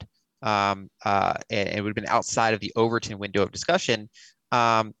odd, and it would have been outside of the Overton window of discussion.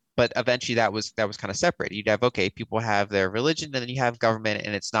 But eventually, that was kind of separate. You'd have people have their religion, and then you have government,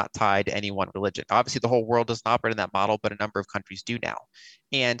 and it's not tied to any one religion. Obviously, the whole world doesn't operate in that model, but a number of countries do now.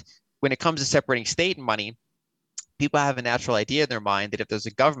 And when it comes to separating state and money, people have a natural idea in their mind that if there's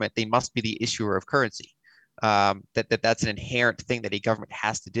a government, they must be the issuer of currency. That's an inherent thing that a government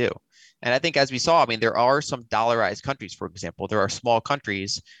has to do. And I think as we saw, there are some dollarized countries, for example. There are small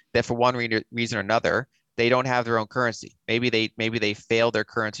countries that for one reason or another, they don't have their own currency. Maybe they failed their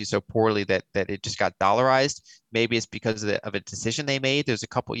currency so poorly that it just got dollarized. Maybe it's because of a decision they made. There's a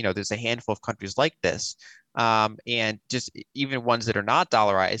couple, there's a handful of countries like this. And just even ones that are not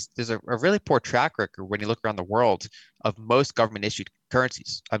dollarized, there's a really poor track record when you look around the world of most government issued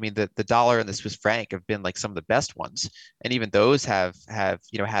currencies. The dollar and the Swiss franc have been like some of the best ones, and even those have had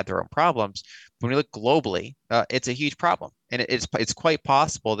their own problems. When we look globally, it's a huge problem, and it's quite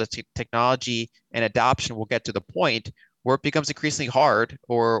possible that technology and adoption will get to the point where it becomes increasingly hard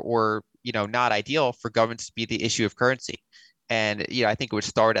or not ideal for governments to be the issue of currency. And I think it would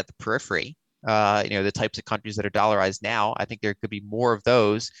start at the periphery. The types of countries that are dollarized now, I think there could be more of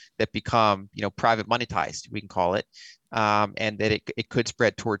those that become, private monetized, we can call it, and that it could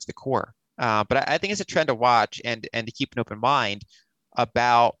spread towards the core. But I think it's a trend to watch and to keep an open mind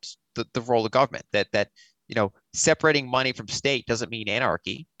about the role of government, that separating money from state doesn't mean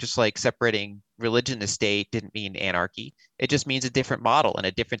anarchy, just like separating religion and state didn't mean anarchy. It just means a different model and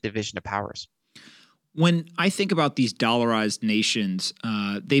a different division of powers. When I think about these dollarized nations,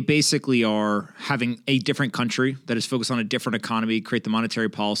 they basically are having a different country that is focused on a different economy, create the monetary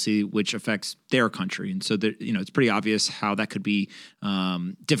policy which affects their country. And so it's pretty obvious how that could be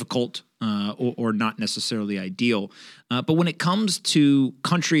difficult or not necessarily ideal. But when it comes to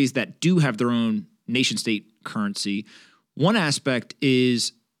countries that do have their own nation state currency. One aspect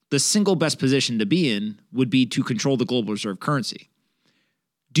is the single best position to be in would be to control the global reserve currency.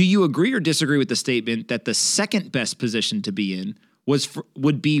 Do you agree or disagree with the statement that the second best position to be in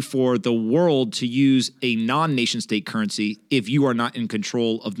would be for the world to use a non-nation state currency if you are not in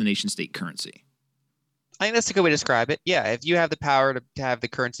control of the nation state currency? I think that's a good way to describe it. Yeah, if you have the power to have the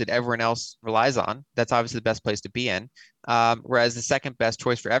currency that everyone else relies on, that's obviously the best place to be in. Whereas the second best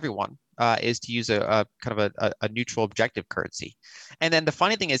choice for everyone is to use a kind of a neutral objective currency. And then the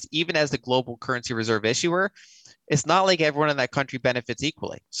funny thing is, even as the global currency reserve issuer, it's not like everyone in that country benefits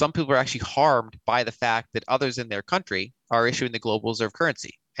equally. Some people are actually harmed by the fact that others in their country are issuing the global reserve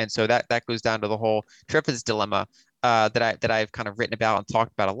currency. And so that goes down to the whole Triffids dilemma that I've kind of written about and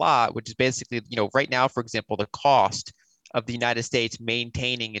talked about a lot, which is basically, right now, for example, the cost of the United States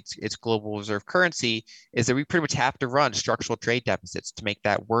maintaining its global reserve currency is that we pretty much have to run structural trade deficits to make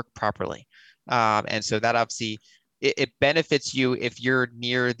that work properly. And so that obviously it benefits you if you're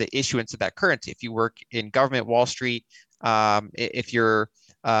near the issuance of that currency. If you work in government, Wall Street, if you're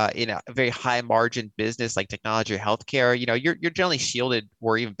in a very high margin business like technology or healthcare, you're generally shielded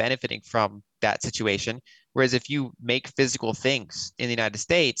or even benefiting from that situation. Whereas if you make physical things in the United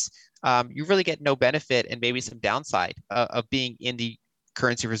States, you really get no benefit and maybe some downside of being in the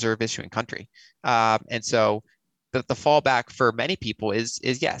currency reserve issuing country. And so the fallback for many people is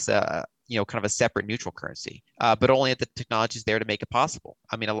yes, kind of a separate neutral currency, but only if the technology is there to make it possible.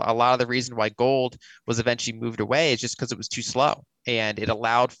 I mean, a lot of the reason why gold was eventually moved away is just because it was too slow, and it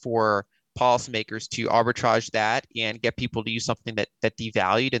allowed for policymakers to arbitrage that and get people to use something that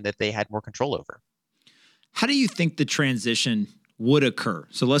devalued and that they had more control over. How do you think the transition would occur?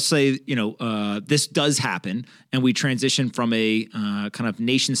 So let's say, this does happen and we transition from a kind of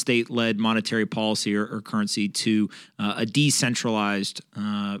nation state led monetary policy or currency to a decentralized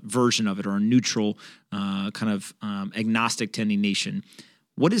version of it, or a neutral kind of agnostic to any nation.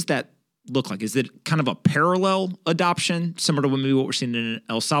 What does that look like? Is it kind of a parallel adoption, similar to maybe what we're seeing in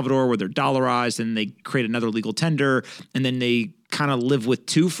El Salvador, where they're dollarized and they create another legal tender and then they kind of live with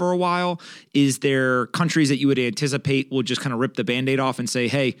two for a while? Is there countries that you would anticipate will just kind of rip the Band-Aid off and say,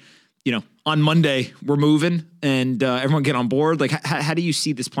 hey, on Monday we're moving and everyone get on board? Like, how do you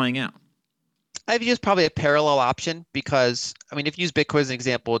see this playing out? I view it's probably a parallel option because, I mean, if you use Bitcoin as an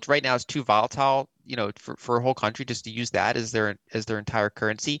example, right now it's too volatile, for a whole country just to use that as their entire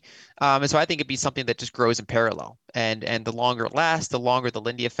currency. And so I think it'd be something that just grows in parallel. And the longer it lasts, the longer the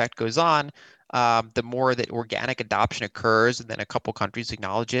Lindy effect goes on, the more that organic adoption occurs, and then a couple countries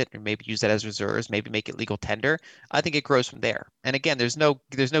acknowledge it and maybe use that as reserves, maybe make it legal tender. I think it grows from there. And again, there's no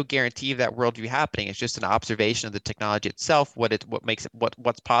guarantee of that worldview happening. It's just an observation of the technology itself, what makes it,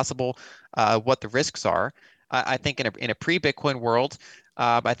 what's possible, what the risks are. I think in a pre-Bitcoin world,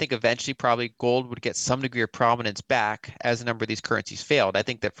 I think eventually probably gold would get some degree of prominence back as a number of these currencies failed. I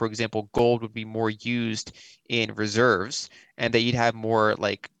think that, for example, gold would be more used in reserves, and that you'd have more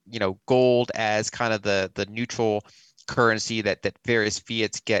like, gold as kind of the neutral currency that various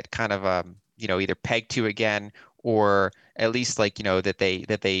fiats get kind of either pegged to again, or at least like,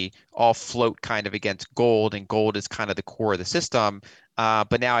 that they all float kind of against gold, and gold is kind of the core of the system.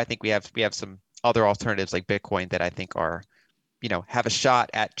 But now I think we have some other alternatives like Bitcoin that I think are, have a shot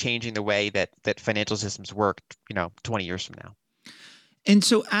at changing the way that financial systems work, 20 years from now. And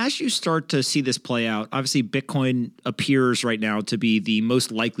so as you start to see this play out, obviously Bitcoin appears right now to be the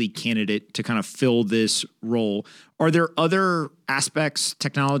most likely candidate to kind of fill this role. Are there other aspects,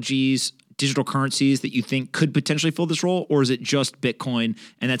 technologies, digital currencies that you think could potentially fill this role? Or is it just Bitcoin,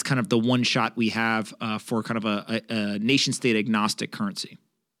 and that's kind of the one shot we have for kind of a nation state agnostic currency?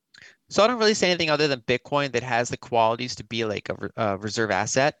 So I don't really say anything other than Bitcoin that has the qualities to be like a reserve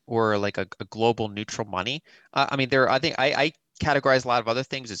asset or like a global neutral money. I mean, I think I categorize a lot of other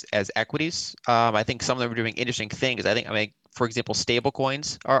things as equities. I think some of them are doing interesting things. I mean, for example, stable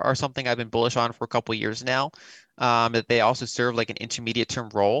coins are something I've been bullish on for a couple of years now. That they also serve like an intermediate term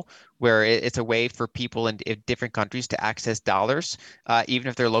role where it's a way for people in different countries to access dollars, even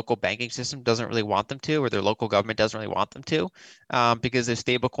if their local banking system doesn't really want them to, or their local government doesn't really want them to, because the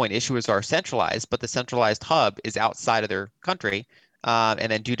stablecoin issuers are centralized, but the centralized hub is outside of their country.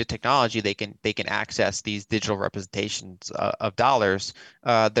 And then due to technology, they can access these digital representations of dollars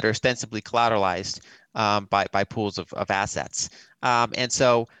that are ostensibly collateralized by pools of assets. And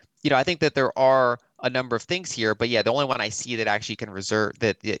so, I think that there are a number of things here, but yeah, the only one I see that actually can reserve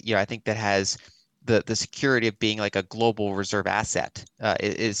that, I think that has the security of being like a global reserve asset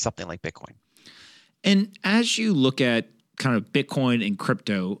is something like Bitcoin. And as you look at kind of Bitcoin and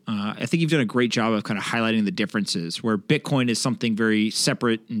crypto. I think you've done a great job of kind of highlighting the differences where Bitcoin is something very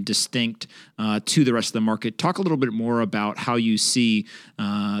separate and distinct to the rest of the market. Talk a little bit more about how you see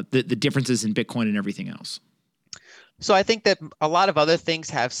the differences in Bitcoin and everything else. So I think that a lot of other things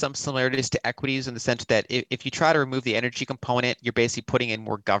have some similarities to equities in the sense that if you try to remove the energy component, you're basically putting in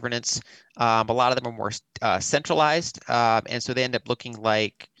more governance. A lot of them are more centralized, and so they end up looking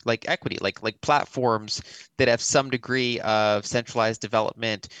like equity, like platforms that have some degree of centralized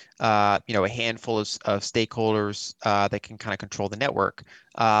development. A handful of stakeholders that can kind of control the network,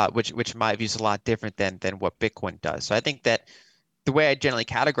 which in my view is a lot different than what Bitcoin does. So I think that the way I generally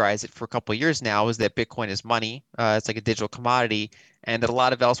categorize it for a couple of years now is that Bitcoin is money. It's like a digital commodity, and that a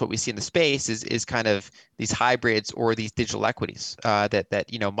lot of else what we see in the space is kind of these hybrids or these digital equities that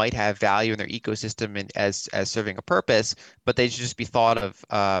might have value in their ecosystem and as serving a purpose, but they should just be thought of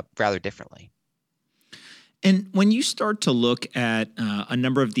rather differently. And when you start to look at a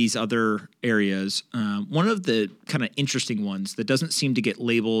number of these other areas, one of the kind of interesting ones that doesn't seem to get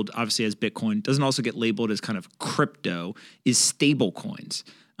labeled, obviously, as Bitcoin, doesn't also get labeled as kind of crypto, is stable coins.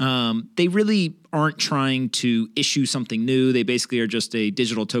 They really aren't trying to issue something new. They basically are just a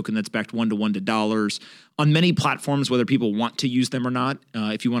digital token that's backed 1-to-1 to dollars. On many platforms, whether people want to use them or not,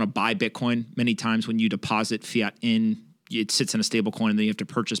 if you want to buy Bitcoin, many times when you deposit fiat in, it sits in a stable coin and then you have to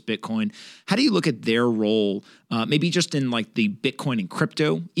purchase Bitcoin. How do you look at their role, maybe just in like the Bitcoin and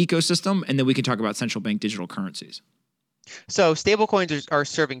crypto ecosystem? And then we can talk about central bank digital currencies. So stablecoins are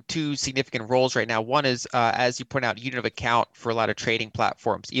serving two significant roles right now. One is, as you point out, unit of account for a lot of trading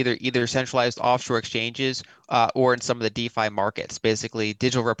platforms, either centralized offshore exchanges or in some of the DeFi markets, basically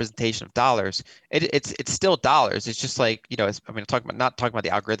digital representation of dollars. It's still dollars. It's just like, not talking about the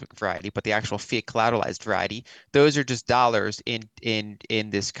algorithmic variety, but the actual fiat collateralized variety. Those are just dollars in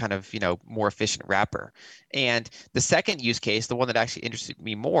this kind of, more efficient wrapper. And the second use case, the one that actually interested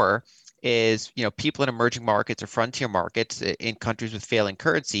me more, is people in emerging markets or frontier markets in countries with failing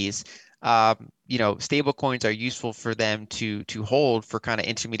currencies. Stable coins are useful for them to hold for kind of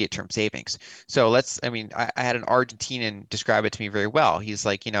intermediate term savings. So I had an Argentinian describe it to me very well. He's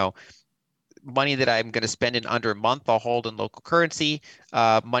like, money that I'm going to spend in under a month, I'll hold in local currency.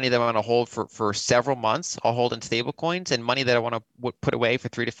 Money that I want to hold for several months, I'll hold in stable coins. And money that I want to put away for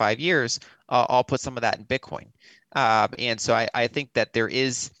 3 to 5 years, I'll put some of that in Bitcoin. And so I think that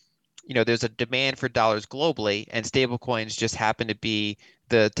there's a demand for dollars globally, and stablecoins just happen to be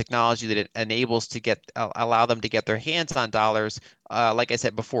the technology that it enables to allow them to get their hands on dollars. Like I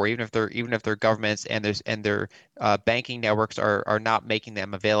said before, even if their governments and their banking networks are not making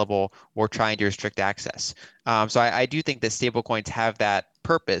them available or trying to restrict access. So I do think that stablecoins have that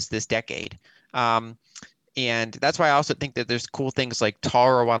purpose this decade. And that's why I also think that there's cool things like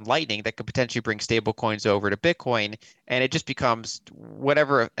Taro on Lightning that could potentially bring stablecoins over to Bitcoin, and it just becomes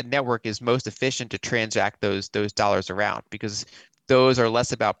whatever a network is most efficient to transact those dollars around, because those are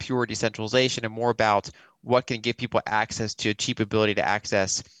less about pure decentralization and more about what can give people access to a cheap ability to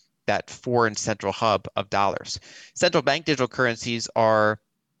access that foreign central hub of dollars. Central bank digital currencies are,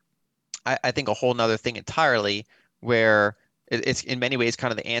 I think, a whole nother thing entirely, where it's in many ways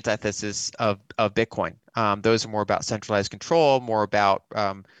kind of the antithesis of Bitcoin. Those are more about centralized control, more about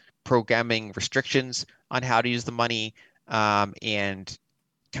programming restrictions on how to use the money, and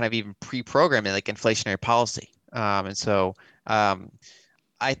kind of even pre-programming like inflationary policy. And so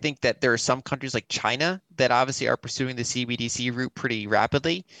I think that there are some countries like China that obviously are pursuing the CBDC route pretty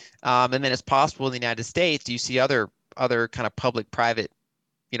rapidly. And then it's possible in the United States, you see other kind of public-private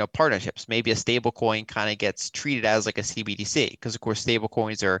partnerships. Maybe a stable coin kind of gets treated as like a CBDC, because of course stable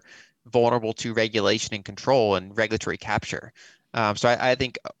coins are vulnerable to regulation and control and regulatory capture. So I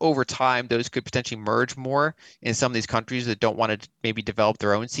think over time those could potentially merge more in some of these countries that don't want to maybe develop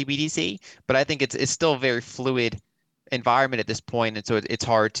their own CBDC. But I think it's still a very fluid environment at this point, and so it's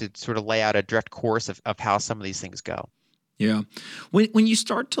hard to sort of lay out a direct course of how some of these things go. Yeah. When you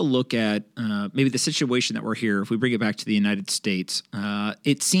start to look at maybe the situation that we're here, if we bring it back to the United States,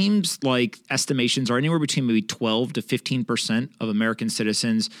 it seems like estimations are anywhere between maybe 12 to 15% of American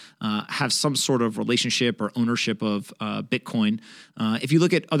citizens have some sort of relationship or ownership of Bitcoin. If you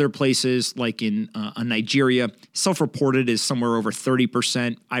look at other places like in Nigeria, self-reported is somewhere over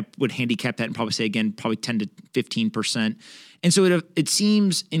 30%. I would handicap that and probably say, again, probably 10 to 15%. And so it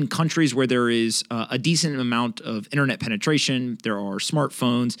seems in countries where there is a decent amount of internet penetration, there are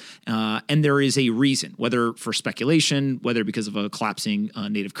smartphones, and there is a reason, whether for speculation, whether because of a collapsing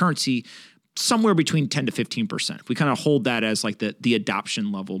native currency, somewhere between 10 to 15%. If we kind of hold that as like the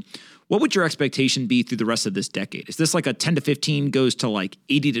adoption level, what would your expectation be through the rest of this decade? Is this like a 10 to 15 goes to like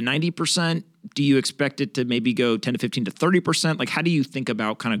 80 to 90%? Do you expect it to maybe go 10 to 15 to 30%? Like, how do you think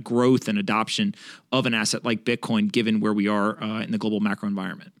about kind of growth and adoption of an asset like Bitcoin, given where we are in the global macro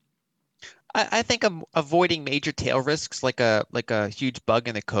environment? I think I'm avoiding major tail risks like a huge bug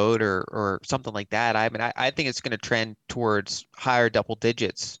in the code or something like that. I mean, I think it's going to trend towards higher double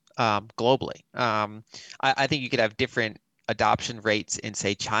digits globally. I think you could have different adoption rates in,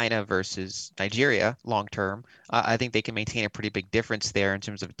 say, China versus Nigeria long term. I think they can maintain a pretty big difference there in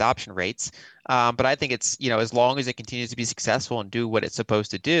terms of adoption rates. But I think it's, as long as it continues to be successful and do what it's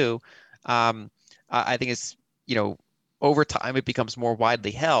supposed to do, I think it's, over time it becomes more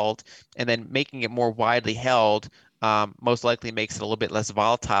widely held, and then making it more widely held most likely makes it a little bit less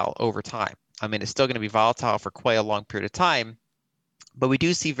volatile over time. I mean, it's still going to be volatile for quite a long period of time, but we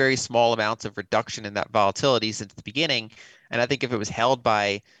do see very small amounts of reduction in that volatility since the beginning. And I think if it was held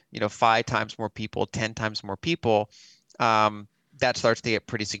by, 5 times more people, 10 times more people, that starts to get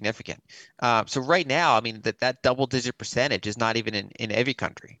pretty significant. So right now, I mean, that double-digit percentage is not even in every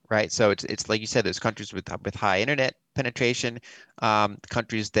country, right? So it's like you said, there's countries with high internet penetration,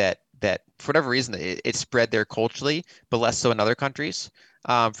 countries that for whatever reason it's spread there culturally, but less so in other countries.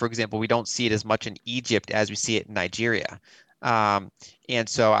 For example, we don't see it as much in Egypt as we see it in Nigeria. And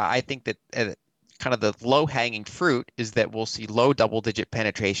so I think that kind of the low-hanging fruit is that we'll see low double-digit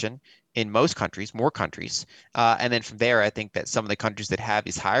penetration in most countries, more countries. And then from there, I think that some of the countries that have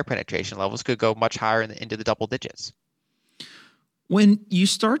these higher penetration levels could go much higher into the double digits. When you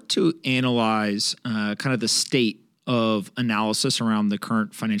start to analyze kind of the state of analysis around the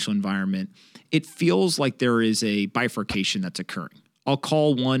current financial environment, it feels like there is a bifurcation that's occurring. I'll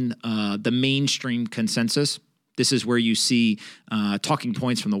call one the mainstream consensus. This is where you see talking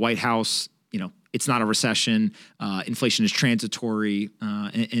points from the White House. It's not a recession. Inflation is transitory,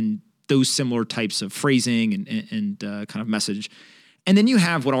 and those similar types of phrasing and kind of message. And then you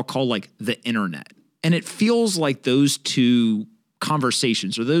have what I'll call like the internet. And it feels like those two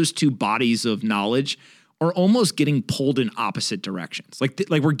conversations or those two bodies of knowledge are almost getting pulled in opposite directions.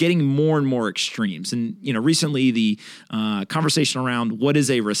 Like we're getting more and more extremes. And, recently the conversation around what is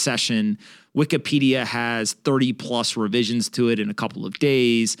a recession, Wikipedia has 30 plus revisions to it in a couple of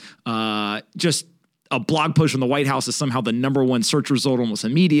days. Just a blog post from the White House is somehow the number one search result almost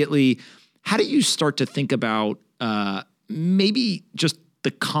immediately. How do you start to think about maybe just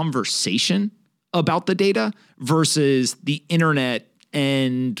the conversation about the data versus the internet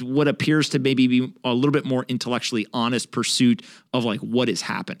and what appears to maybe be a little bit more intellectually honest pursuit of like what is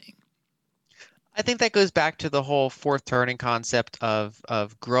happening? I think that goes back to the whole fourth turning concept of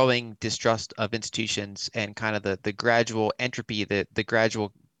growing distrust of institutions and kind of the gradual entropy, the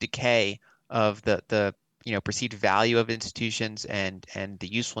gradual decay of the perceived value of institutions and the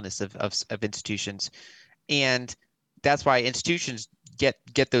usefulness of institutions. And that's why institutions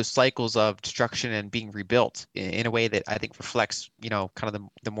get those cycles of destruction and being rebuilt in a way that I think reflects, kind of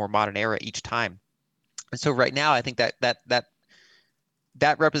the more modern era each time. And so right now, I think that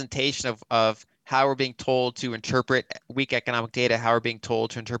representation of how we're being told to interpret weak economic data, how we're being told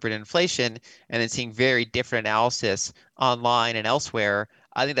to interpret inflation, and then seeing very different analysis online and elsewhere,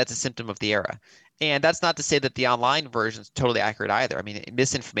 I think that's a symptom of the era. And that's not to say that the online version is totally accurate either. I mean,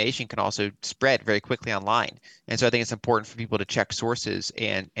 misinformation can also spread very quickly online. And so I think it's important for people to check sources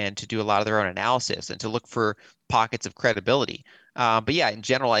and to do a lot of their own analysis and to look for pockets of credibility. But yeah, in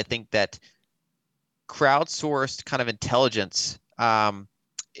general, I think that crowdsourced kind of intelligence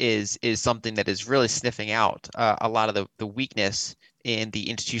is something that is really sniffing out a lot of the weakness in the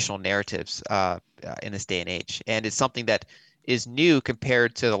institutional narratives in this day and age. And it's something that is new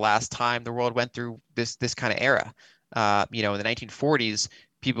compared to the last time the world went through this kind of era. In the 1940s,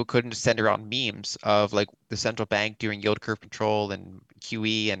 people couldn't just send around memes of like the central bank doing yield curve control and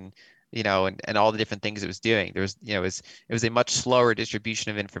QE and all the different things it was doing. There was, it was a much slower distribution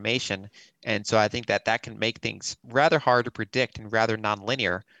of information, and so I think that can make things rather hard to predict and rather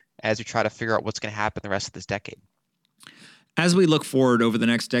nonlinear as we try to figure out what's going to happen the rest of this decade. As we look forward over the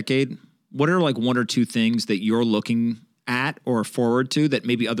next decade, what are like one or two things that you're looking at or forward to that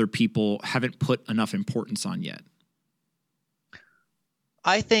maybe other people haven't put enough importance on yet?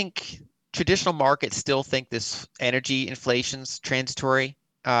 I think traditional markets still think this energy inflation's transitory,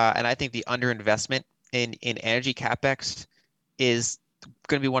 and I think the underinvestment in energy capex is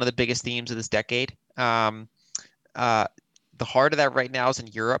going to be one of the biggest themes of this decade. The heart of that right now is in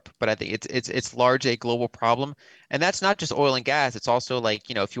Europe, but I think it's largely a global problem, and that's not just oil and gas. It's also like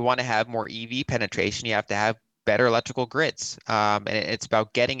if you want to have more EV penetration, you have to have better electrical grids. And it's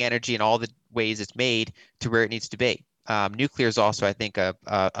about getting energy in all the ways it's made to where it needs to be. Nuclear is also, I think,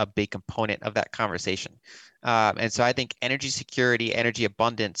 a big component of that conversation. And so I think energy security, energy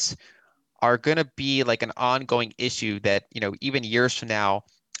abundance are going to be like an ongoing issue that, even years from now,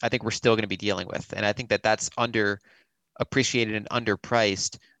 I think we're still going to be dealing with. And I think that that's underappreciated and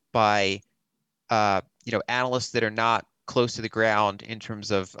underpriced by, analysts that are not close to the ground in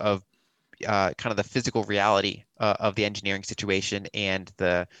terms of kind of the physical reality of the engineering situation and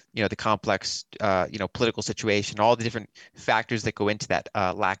the complex political situation, all the different factors that go into that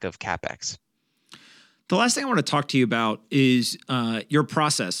lack of capex. The last thing I want to talk to you about is your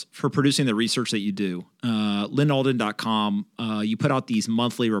process for producing the research that you do. LynnAlden.com, you put out these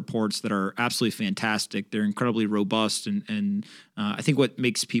monthly reports that are absolutely fantastic. They're incredibly robust. And I think what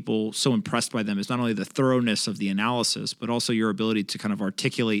makes people so impressed by them is not only the thoroughness of the analysis, but also your ability to kind of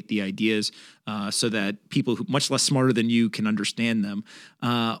articulate the ideas so that people who much less smarter than you can understand them.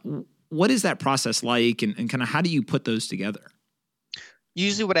 What is that process like, and kind of how do you put those together?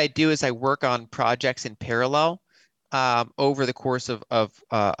 Usually what I do is I work on projects in parallel over the course of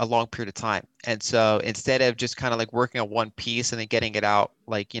a long period of time. And so instead of just kind of like working on one piece and then getting it out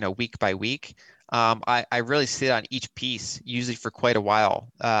like, week by week, I really sit on each piece usually for quite a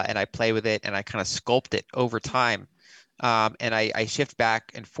while and I play with it and I kind of sculpt it over time. And I shift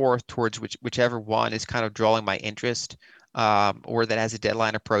back and forth towards whichever one is kind of drawing my interest or that has a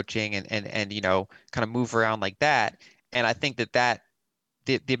deadline approaching and kind of move around like that. And I think that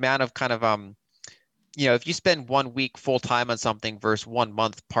the amount of kind of if you spend 1 week full time on something versus 1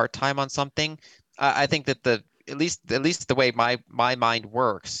 month part time on something, I think that at least the way my mind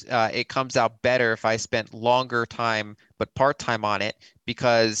works, it comes out better if I spent longer time but part time on it,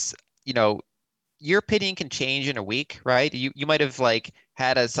 because your opinion can change in a week, right? You might have like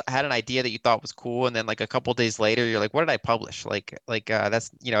had an idea that you thought was cool, and then like a couple of days later you're like, what did I publish?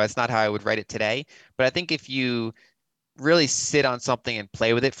 That's it's not how I would write it today. But I think if you really sit on something and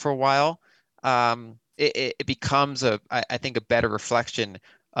play with it for a while, it becomes I think a better reflection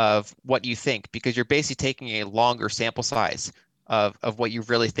of what you think, because you're basically taking a longer sample size of what you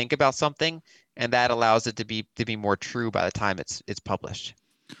really think about something, and that allows it to be more true by the time it's published.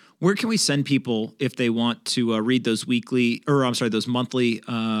 Where can we send people if they want to read those those monthly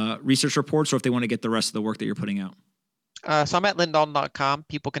research reports, or if they want to get the rest of the work that you're putting out? So I'm at LynnAlden.com.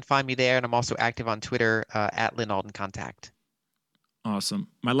 People can find me there, and I'm also active on Twitter at LynnAldenContact. Awesome.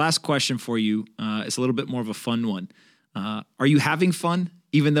 My last question for you is a little bit more of a fun one. Are you having fun,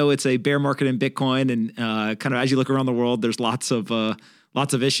 even though it's a bear market in Bitcoin, and kind of as you look around the world, there's lots of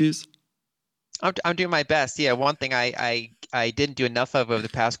issues? I'm doing my best. Yeah, one thing I didn't do enough of over the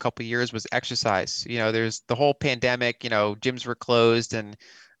past couple of years was exercise. There's the whole pandemic. Gyms were closed, and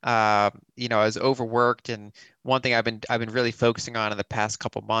I was overworked. And one thing I've been really focusing on in the past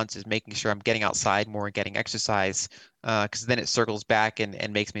couple of months is making sure I'm getting outside more and getting exercise, because then it circles back and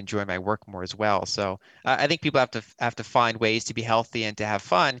makes me enjoy my work more as well. So I think people have to find ways to be healthy and to have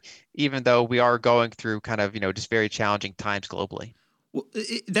fun, even though we are going through kind of just very challenging times globally. Well,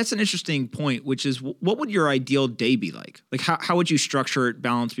 that's an interesting point, which is, what would your ideal day be like? Like, how would you structure it,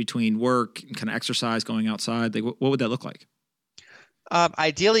 balance between work and kind of exercise, going outside? Like, what would that look like?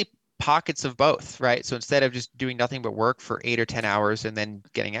 Ideally, pockets of both, right? So instead of just doing nothing but work for 8 or 10 hours and then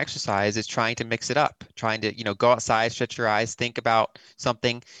getting exercise, it's trying to mix it up, trying to, go outside, stretch your eyes, think about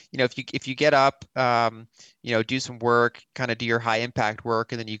something. If you get up, do some work, kind of do your high impact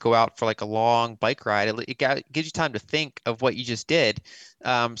work, and then you go out for like a long bike ride, it gives you time to think of what you just did.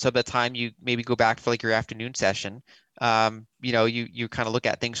 So by the time you maybe go back for like your afternoon session, you kind of look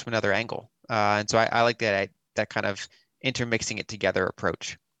at things from another angle. And so I like that kind of intermixing it together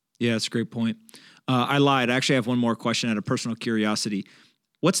approach. Yeah, that's a great point. I lied. I actually have one more question out of personal curiosity.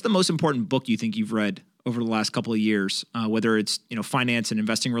 What's the most important book you think you've read over the last couple of years, whether it's finance and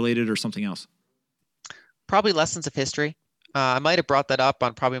investing related or something else? Probably Lessons of History. I might have brought that up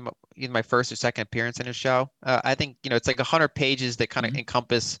on probably my first or second appearance in a show. I think it's like 100 pages that kind of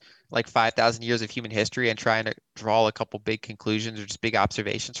encompass like 5,000 years of human history and trying to draw a couple big conclusions or just big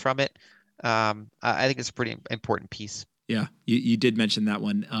observations from it. I think it's a pretty important piece. Yeah, you did mention that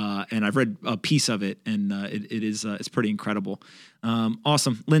one, and I've read a piece of it, and it's pretty incredible.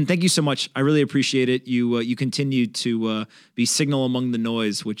 Awesome, Lynn. Thank you so much. I really appreciate it. You continue to be signal among the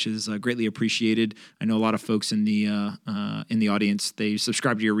noise, which is greatly appreciated. I know a lot of folks in the audience, they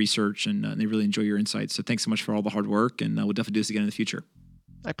subscribe to your research and they really enjoy your insights. So thanks so much for all the hard work, and we'll definitely do this again in the future.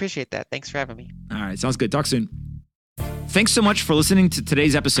 I appreciate that. Thanks for having me. All right, sounds good. Talk soon. Thanks so much for listening to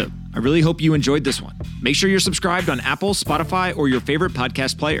today's episode. I really hope you enjoyed this one. Make sure you're subscribed on Apple, Spotify, or your favorite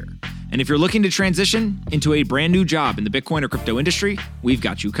podcast player. And if you're looking to transition into a brand new job in the Bitcoin or crypto industry, we've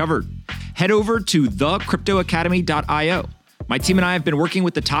got you covered. Head over to thecryptoacademy.io. My team and I have been working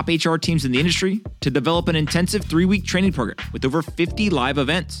with the top HR teams in the industry to develop an intensive 3-week training program with over 50 live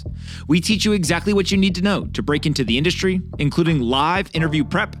events. We teach you exactly what you need to know to break into the industry, including live interview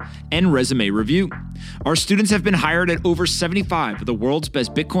prep and resume review. Our students have been hired at over 75 of the world's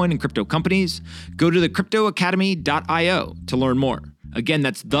best Bitcoin and crypto companies. Go to thecryptoacademy.io to learn more. Again,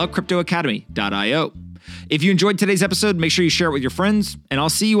 that's thecryptoacademy.io. If you enjoyed today's episode, make sure you share it with your friends, and I'll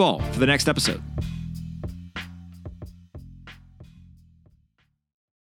see you all for the next episode.